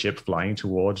spaceship flying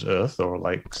towards Earth, or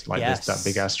like yes. that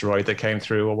big asteroid that came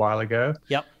through a while ago.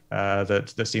 Yep.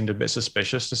 That seemed a bit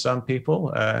suspicious to some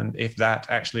people. And if that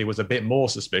actually was a bit more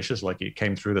suspicious, like it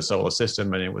came through the solar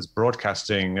system and it was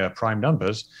broadcasting prime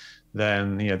numbers,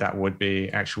 then that would be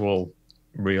actual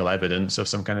real evidence of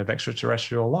some kind of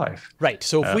extraterrestrial life. Right.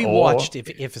 So if we watched,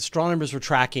 if astronomers were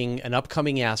tracking an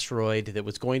upcoming asteroid that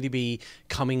was going to be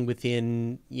coming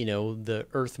within, the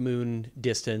Earth-Moon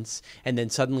distance, and then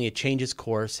suddenly it changes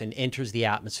course and enters the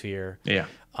atmosphere. Yeah.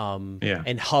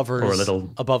 And hovers or a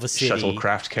little above a city.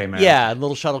 Shuttlecraft came out. Yeah, a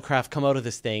little shuttlecraft come out of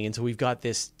this thing. And so we've got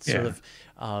this sort of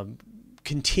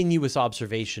continuous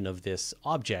observation of this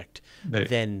object.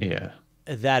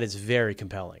 That is very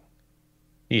compelling.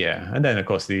 Yeah, and then of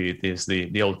course there's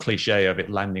the old cliche of it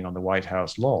landing on the White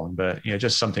House lawn, but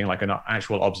just something like an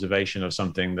actual observation of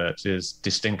something that is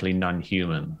distinctly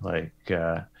non-human, like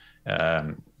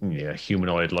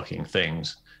humanoid-looking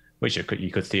things, which you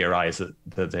could theorize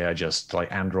that they are just like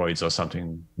androids or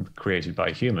something created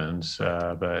by humans.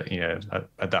 But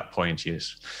at that point,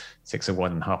 it's 6 of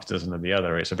one and half dozen of the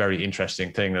other. It's a very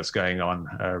interesting thing that's going on,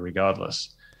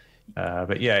 regardless.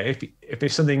 But yeah,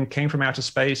 if something came from outer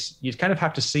space, you'd kind of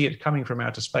have to see it coming from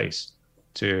outer space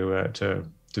to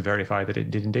verify that it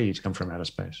did indeed come from outer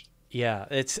space. Yeah,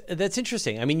 that's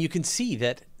interesting. I mean, you can see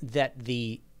that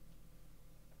the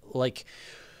like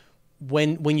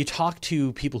when you talk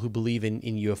to people who believe in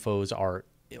UFOs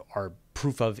are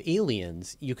proof of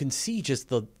aliens, you can see just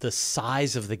the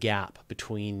size of the gap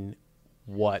between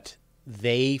what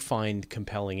they find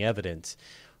compelling evidence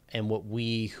and what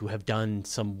we who have done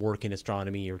some work in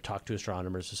astronomy or talked to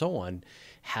astronomers and so on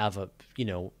have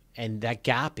and that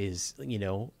gap is,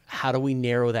 how do we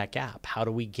narrow that gap? How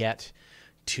do we get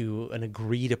to an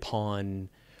agreed upon,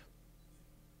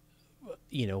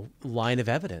 line of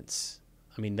evidence?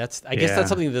 I mean, I guess that's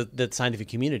something that the scientific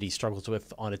community struggles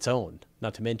with on its own,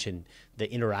 not to mention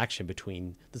the interaction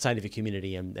between the scientific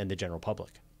community and the general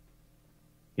public.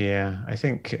 Yeah, I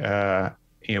think,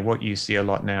 what you see a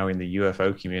lot now in the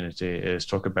UFO community is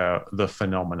talk about the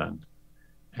phenomenon.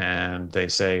 And they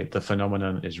say the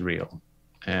phenomenon is real.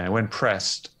 And when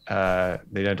pressed,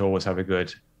 they don't always have a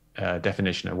good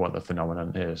definition of what the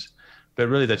phenomenon is. But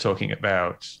really, they're talking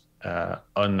about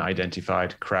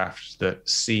unidentified craft that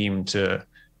seem to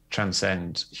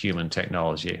transcend human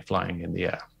technology flying in the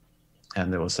air.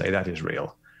 And they will say that is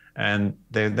real. And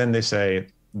then they say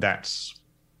that's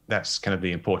kind of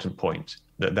the important point,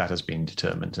 that has been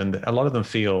determined. And a lot of them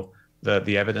feel that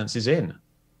the evidence is in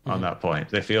on that point.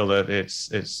 They feel that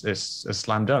it's a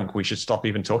slam dunk. We should stop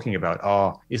even talking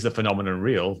about, is the phenomenon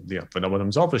real? The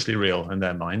phenomenon's obviously real in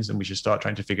their minds, and we should start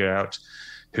trying to figure out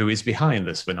who is behind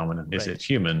this phenomenon. Is it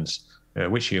humans?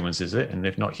 Which humans is it? And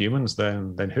if not humans,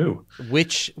 then who?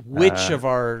 Which of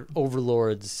our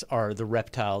overlords are the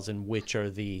reptiles and which are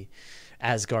the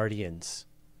Asgardians?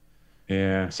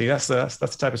 Yeah. Yeah, see, that's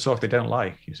the type of talk they don't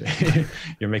like. You see,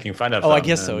 you're making fun of Oh, I them,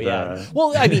 guess so. and Yeah.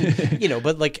 Well, I mean,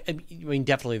 but like, I mean,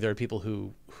 definitely there are people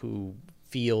who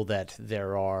feel that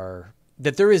there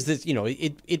is this,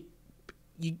 it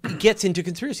gets into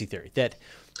conspiracy theory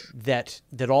that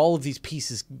all of these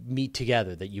pieces meet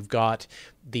together, that you've got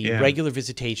the yeah, regular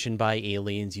visitation by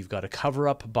aliens, you've got a cover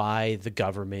up by the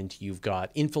government, you've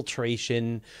got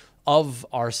infiltration of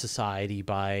our society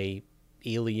by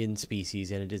alien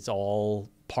species, and it is all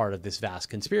part of this vast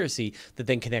conspiracy that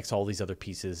then connects all these other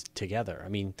pieces together. I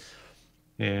mean,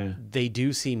 yeah, they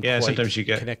do seem yeah. quite Sometimes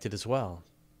connected as well.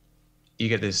 you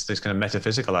get this kind of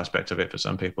metaphysical aspect of it for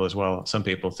some people as well. Some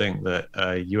people think that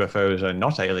UFOs are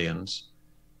not aliens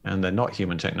and they're not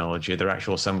human technology. They're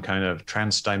actual some kind of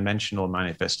trans-dimensional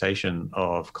manifestation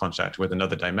of contact with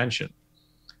another dimension.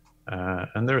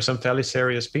 And there are some fairly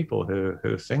serious people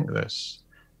who think this.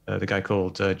 The guy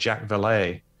called Jacques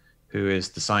Vallée, who is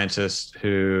the scientist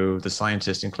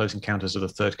in Close Encounters of the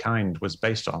Third Kind was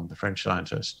based on, the French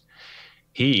scientist.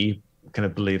 He kind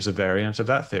of believes a variant of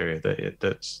that theory,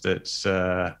 that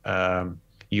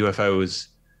UFOs.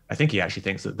 I think he actually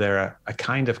thinks that they're a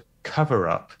kind of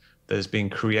cover-up that is being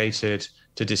created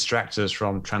to distract us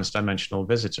from trans-dimensional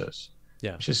visitors,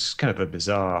 Yeah. which is kind of a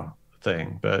bizarre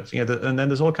thing. But and then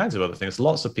there's all kinds of other things.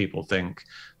 Lots of people think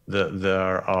that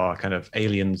there are kind of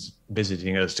aliens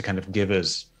visiting us to kind of give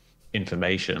us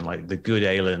information, like the good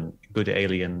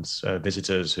aliens,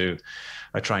 visitors who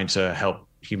are trying to help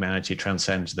humanity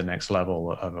transcend to the next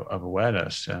level of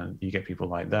awareness. And you get people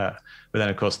like that. But then,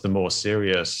 of course, the more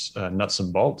serious nuts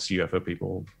and bolts UFO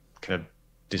people kind of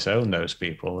disown those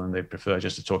people, and they prefer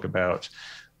just to talk about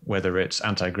whether it's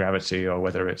anti-gravity or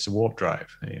whether it's a warp drive,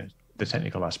 the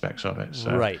technical aspects of it.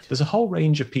 So Right. there's a whole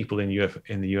range of people in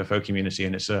the UFO community,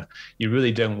 and you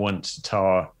really don't want to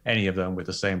tar any of them with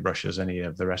the same brush as any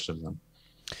of the rest of them.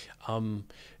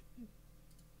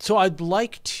 So I'd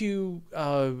like to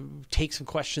take some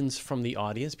questions from the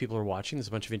audience. People are watching. There's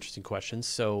a bunch of interesting questions.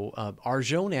 So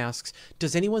Arjone asks,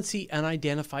 does anyone see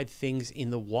unidentified things in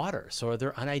the water? So are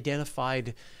there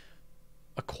unidentified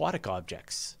aquatic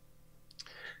objects?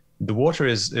 The water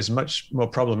is much more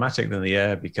problematic than the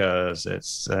air because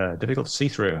it's difficult to see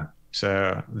through.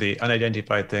 So the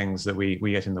unidentified things that we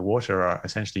get in the water are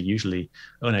essentially usually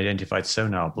unidentified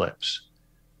sonar blips.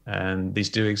 And these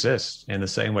do exist in the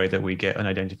same way that we get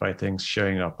unidentified things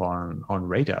showing up on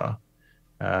radar.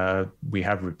 We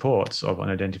have reports of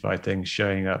unidentified things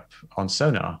showing up on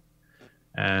sonar.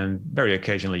 And very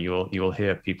occasionally you will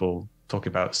hear people talk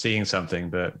about seeing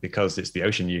something, but because it's the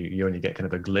ocean, you only get kind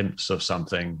of a glimpse of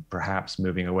something perhaps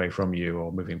moving away from you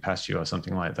or moving past you or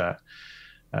something like that.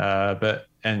 We're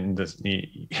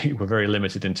very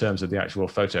limited in terms of the actual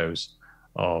photos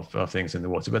of things in the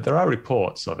water, but there are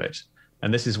reports of it.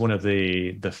 And this is one of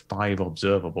the 5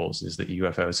 observables, is that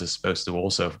UFOs are supposed to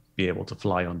also be able to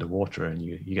fly underwater, and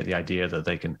you get the idea that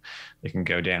they can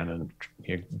go down and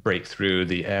break through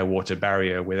the air-water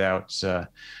barrier without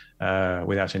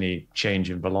any change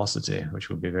in velocity, which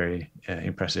would be very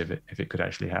impressive if it could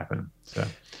actually happen. So,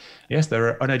 yes, there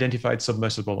are unidentified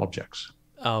submersible objects.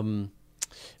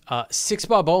 Six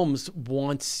Bob Ohms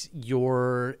wants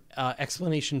your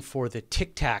explanation for the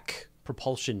Tic Tac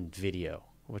propulsion video,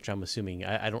 which I'm assuming,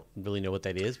 I don't really know what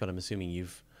that is, but I'm assuming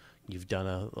you've done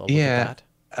a look at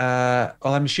that.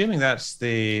 Well, I'm assuming that's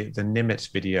the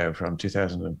Nimitz video from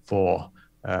 2004,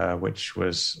 which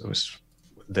was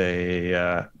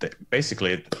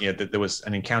basically, there was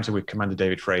an encounter with Commander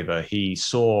David Fravor. He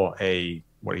saw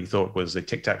what he thought was a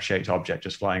tic-tac-shaped object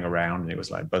just flying around, and it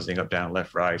was like buzzing up, down,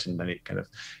 left, right, and then it kind of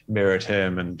mirrored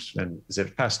him and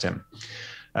zipped past him.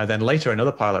 Then later,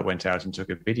 another pilot went out and took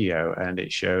a video, and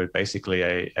it showed basically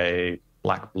a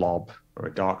black blob or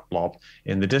a dark blob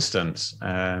in the distance.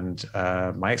 And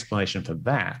my explanation for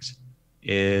that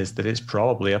is that it's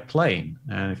probably a plane,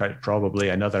 and in fact, probably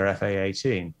another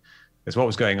FA-18. Because what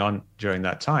was going on during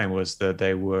that time was that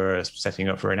they were setting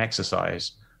up for an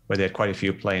exercise where they had quite a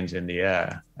few planes in the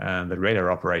air. And the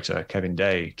radar operator, Kevin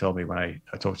Day, told me when I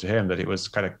talked to him that it was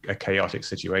kind of a chaotic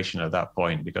situation at that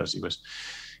point, because he was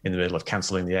in the middle of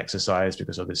canceling the exercise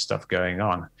because of this stuff going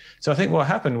on. So I think what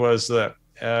happened was that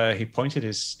he pointed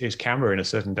his camera in a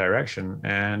certain direction,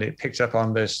 and it picked up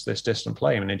on this distant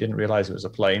plane, and he didn't realize it was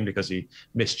a plane because he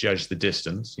misjudged the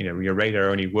distance. Your radar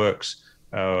only works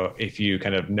if you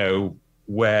kind of know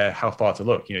how far to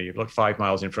look. You've looked 5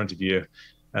 miles in front of you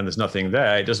and there's nothing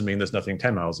there. It doesn't mean there's nothing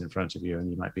 10 miles in front of you,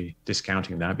 and you might be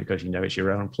discounting that because it's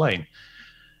your own plane.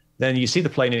 Then you see the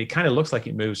plane and it kind of looks like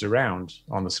it moves around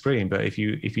on the screen. But if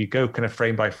you go kind of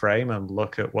frame by frame and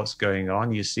look at what's going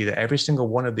on, you see that every single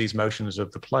one of these motions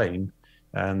of the plane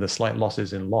and the slight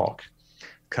losses in lock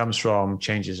comes from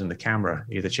changes in the camera,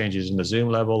 either changes in the zoom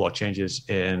level or changes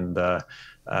in the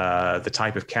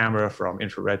type of camera from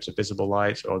infrared to visible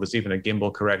light, or there's even a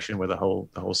gimbal correction where the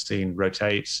whole scene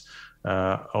rotates,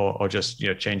 or just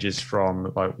changes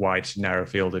from like wide to narrow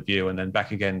field of view and then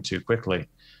back again too quickly.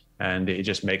 And it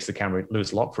just makes the camera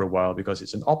lose lock for a while because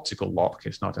it's an optical lock.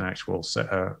 It's not an actual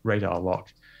radar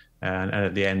lock. And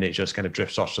at the end, it just kind of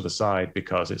drifts off to the side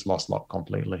because it's lost lock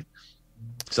completely.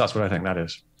 So that's what I think that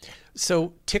is.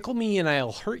 So Tickle Me and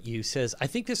I'll Hurt You says, I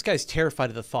think this guy's terrified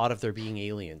of the thought of there being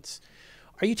aliens.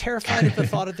 Are you terrified of the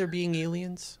thought of there being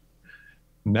aliens?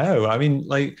 No, I mean,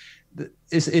 like,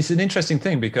 it's an interesting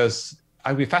thing because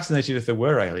I'd be fascinated if there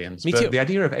were aliens. Me but too. the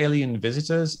idea of alien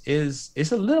visitors is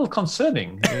a little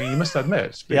concerning, you must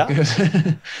admit. Because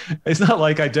it's not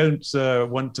like I don't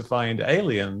want to find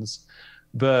aliens,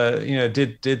 but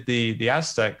did the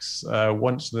Aztecs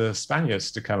want the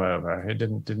Spaniards to come over? It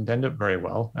didn't end up very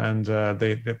well, and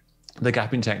the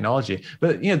gap in technology.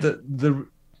 But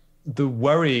the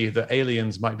worry that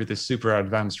aliens might be this super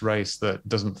advanced race that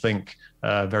doesn't think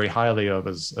very highly of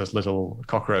as little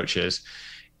cockroaches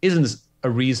isn't a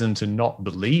reason to not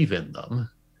believe in them.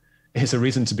 It's a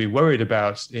reason to be worried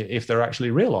about if they're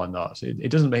actually real or not. It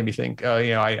doesn't make me think,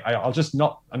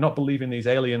 I'm not believing these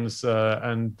aliens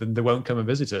and then they won't come and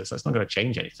visit us. That's not going to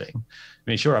change anything. I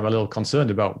mean, sure, I'm a little concerned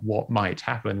about what might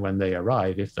happen when they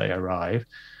arrive, if they arrive,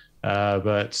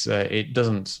 but it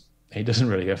doesn't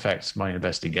really affect my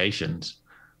investigations.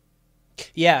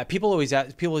 Yeah, people always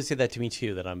say that to me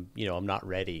too, that I'm not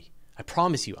ready. I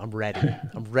promise you, I'm ready.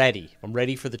 I'm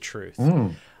ready for the truth.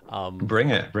 Bring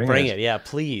it. Yeah,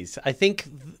 please. I think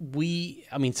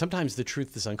sometimes the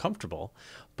truth is uncomfortable,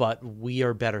 but we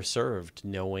are better served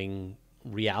knowing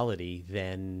reality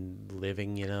than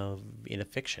living in a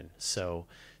fiction. So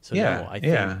yeah, no, I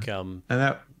think, and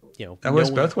that works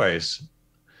both ways.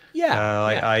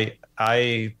 Yeah.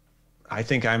 I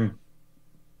think I'm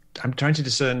trying to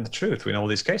discern the truth in all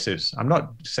these cases. I'm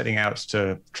not setting out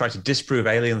to try to disprove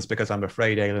aliens because I'm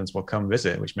afraid aliens will come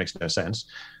visit, which makes no sense.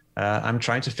 I'm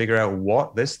trying to figure out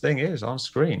what this thing is on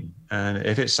screen. And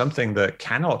if it's something that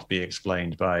cannot be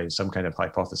explained by some kind of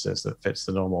hypothesis that fits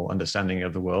the normal understanding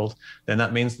of the world, then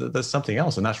that means that there's something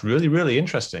else. And that's really, really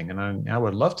interesting. And I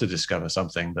would love to discover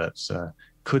something that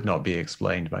could not be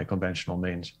explained by conventional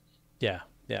means. Yeah.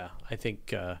 I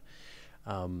think I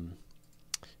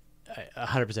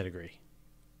 100% agree.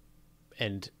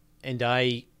 And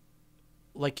I,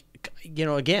 like,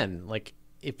 again, like,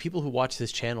 if people who watch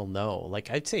this channel know,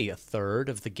 like, I'd say a third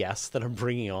of the guests that I'm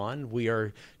bringing on, we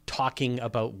are talking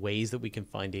about ways that we can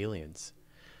find aliens.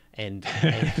 And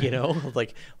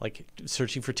like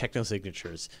searching for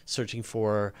technosignatures, searching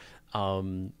for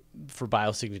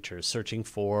biosignatures, searching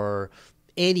for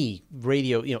any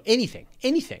radio, anything,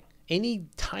 any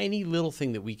tiny little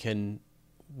thing that we can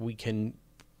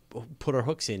put our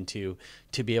hooks into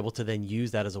to be able to then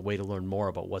use that as a way to learn more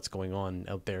about what's going on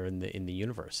out there in the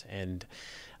universe. And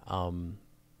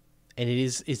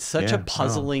it's such a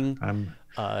puzzling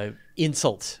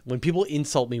insult when people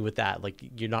insult me with that, like,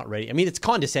 you're not ready. I mean, it's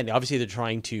condescending. Obviously they're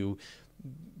trying to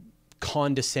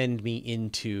condescend me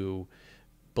into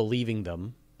believing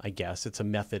them. I guess it's a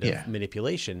method of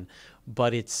manipulation,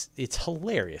 but it's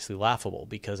hilariously laughable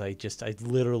because I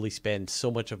literally spend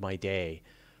so much of my day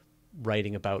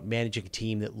writing about managing a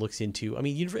team that looks into,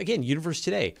 Universe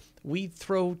Today. We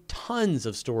throw tons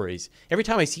of stories. Every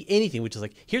time I see anything, which is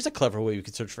like, here's a clever way we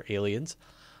could search for aliens,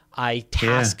 I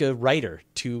task a writer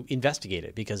to investigate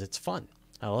it because it's fun.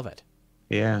 I love it.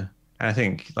 Yeah. I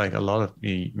think, like, a lot of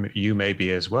you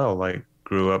maybe as well, like,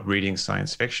 grew up reading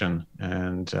science fiction,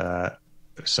 and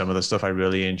some of the stuff I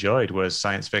really enjoyed was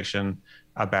science fiction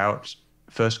about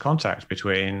first contact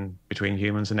between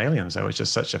humans and aliens. That was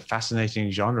just such a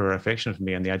fascinating genre of fiction for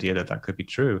me, and the idea that could be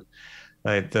true.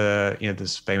 Like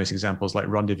there's famous examples like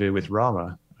Rendezvous with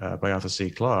Rama by Arthur C.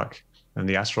 Clarke, and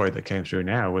the asteroid that came through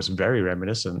now was very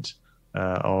reminiscent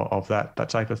of that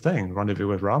type of thing. Rendezvous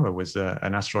with Rama was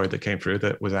an asteroid that came through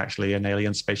that was actually an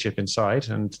alien spaceship inside,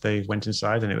 and they went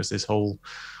inside, and it was this whole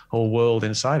world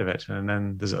inside of it. And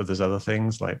then there's other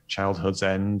things like Childhood's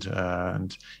End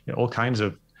and all kinds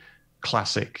of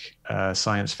classic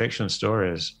science fiction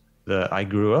stories that I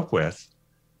grew up with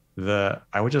that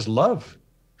I would just love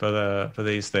for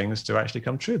these things to actually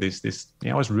come true.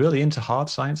 I was really into hard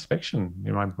science fiction.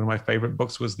 One of my favorite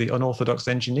books was The Unorthodox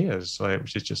Engineers,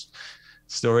 which is just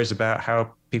stories about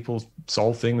how people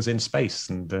solve things in space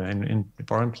and in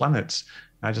foreign planets.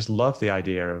 I just love the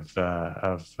idea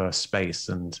of space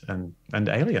and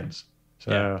aliens.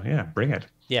 So bring it.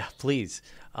 Yeah, please.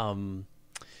 And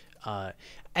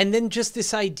then just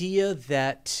this idea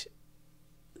that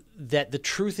that the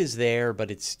truth is there,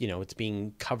 but it's, it's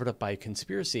being covered up by a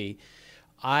conspiracy.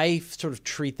 I sort of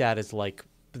treat that as like,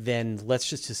 then let's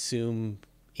just assume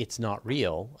it's not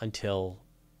real until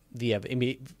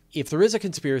if there is a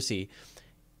conspiracy,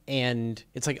 and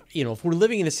it's like, if we're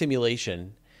living in a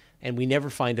simulation and we never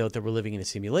find out that we're living in a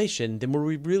simulation, then were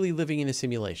we really living in a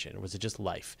simulation, or was it just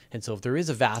life? And so if there is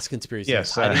a vast conspiracy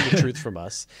that's hiding the truth from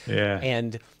us,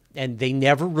 and they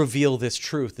never reveal this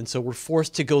truth, and so we're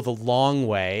forced to go the long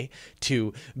way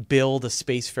to build a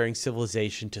spacefaring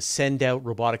civilization, to send out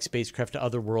robotic spacecraft to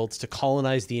other worlds, to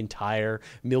colonize the entire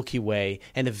Milky Way,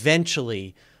 and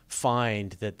eventually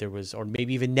find that there was, or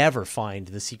maybe even never find,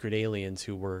 the secret aliens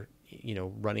who were,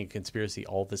 running a conspiracy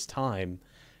all this time.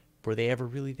 Were they ever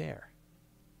really there?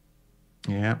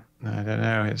 Yeah, I don't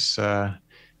know.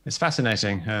 It's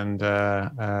fascinating, and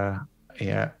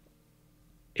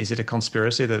is it a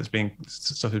conspiracy that's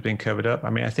being covered up? I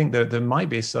mean, I think that there might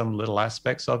be some little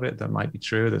aspects of it that might be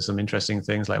true. There's some interesting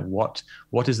things like what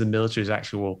is the military's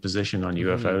actual position on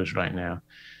UFOs right now,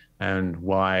 and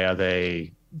why are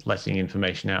they letting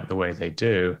information out the way they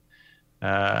do?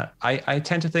 I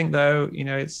tend to think, though,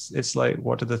 it's like,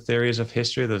 what are the theories of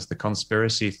history? There's the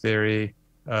conspiracy theory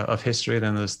of history,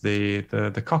 then there's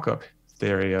the cock-up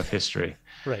theory of history,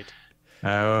 right?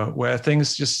 Where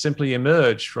things just simply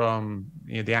emerge from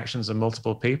the actions of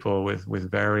multiple people with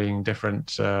varying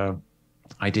different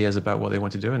ideas about what they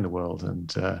want to do in the world.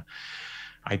 And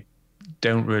I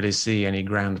don't really see any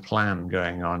grand plan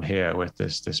going on here with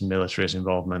this military's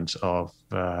involvement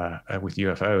with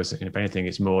UFOs. If anything,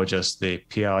 it's more just the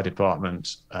PR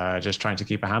department just trying to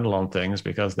keep a handle on things,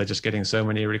 because they're just getting so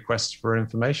many requests for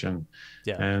information.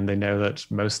 Yeah. And they know that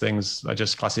most things are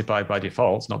just classified by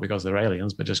default, not because they're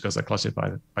aliens, but just because they're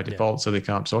classified by default, so they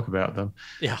can't talk about them.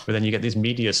 Yeah. But then you get these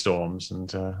media storms,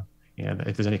 and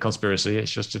if there's any conspiracy,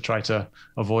 it's just to try to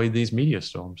avoid these media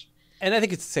storms. And I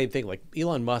think it's the same thing. Like,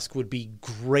 Elon Musk would be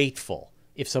grateful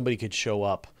if somebody could show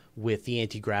up with the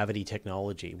anti-gravity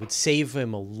technology. It would save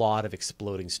him a lot of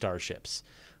exploding starships.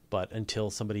 But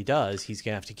until somebody does, he's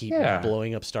going to have to keep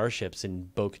blowing up starships in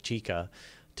Boca Chica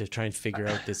to try and figure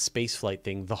out this space flight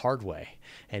thing the hard way.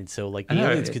 And so, like, the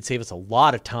aliens could save us a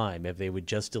lot of time if they would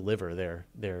just deliver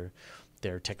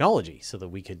their technology so that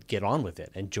we could get on with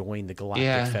it and join the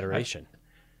Galactic Federation.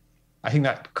 I think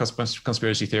that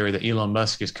conspiracy theory that Elon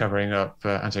Musk is covering up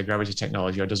anti-gravity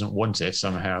technology or doesn't want it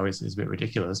somehow is a bit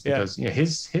ridiculous, because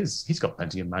he's got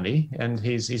plenty of money, and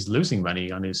he's losing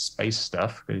money on his space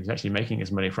stuff, because he's actually making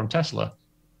his money from Tesla.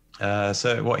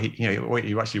 So what he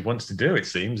actually wants to do, it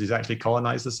seems, is actually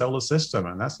colonize the solar system,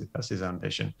 and that's his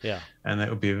ambition. Yeah, and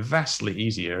it would be vastly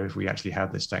easier if we actually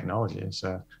had this technology.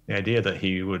 So the idea that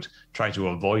he would try to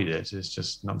avoid it is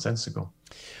just nonsensical.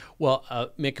 Well,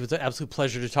 Mick, it was an absolute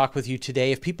pleasure to talk with you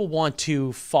today. If people want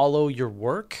to follow your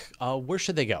work, where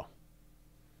should they go?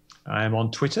 I'm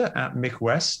on Twitter at Mick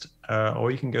West,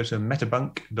 or you can go to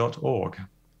metabunk.org.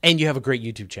 And you have a great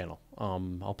YouTube channel.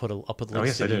 I'll put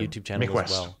links to the YouTube channel Mick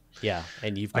as well. Yeah,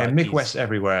 and you've got Mick West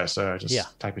everywhere, so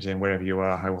just type it in wherever you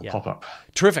are, I will pop up.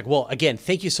 Terrific. Well, again,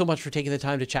 thank you so much for taking the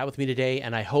time to chat with me today,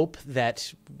 and I hope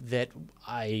that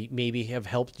I maybe have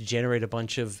helped generate a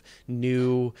bunch of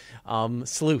new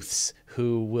sleuths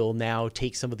who will now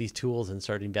take some of these tools and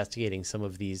start investigating some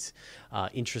of these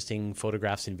interesting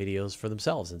photographs and videos for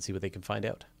themselves and see what they can find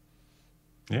out.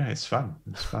 Yeah, it's fun.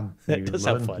 It's fun. It does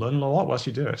sound fun. Learn a lot whilst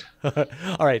you do it.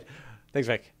 All right. Thanks,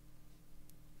 Mick.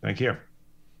 Thank you.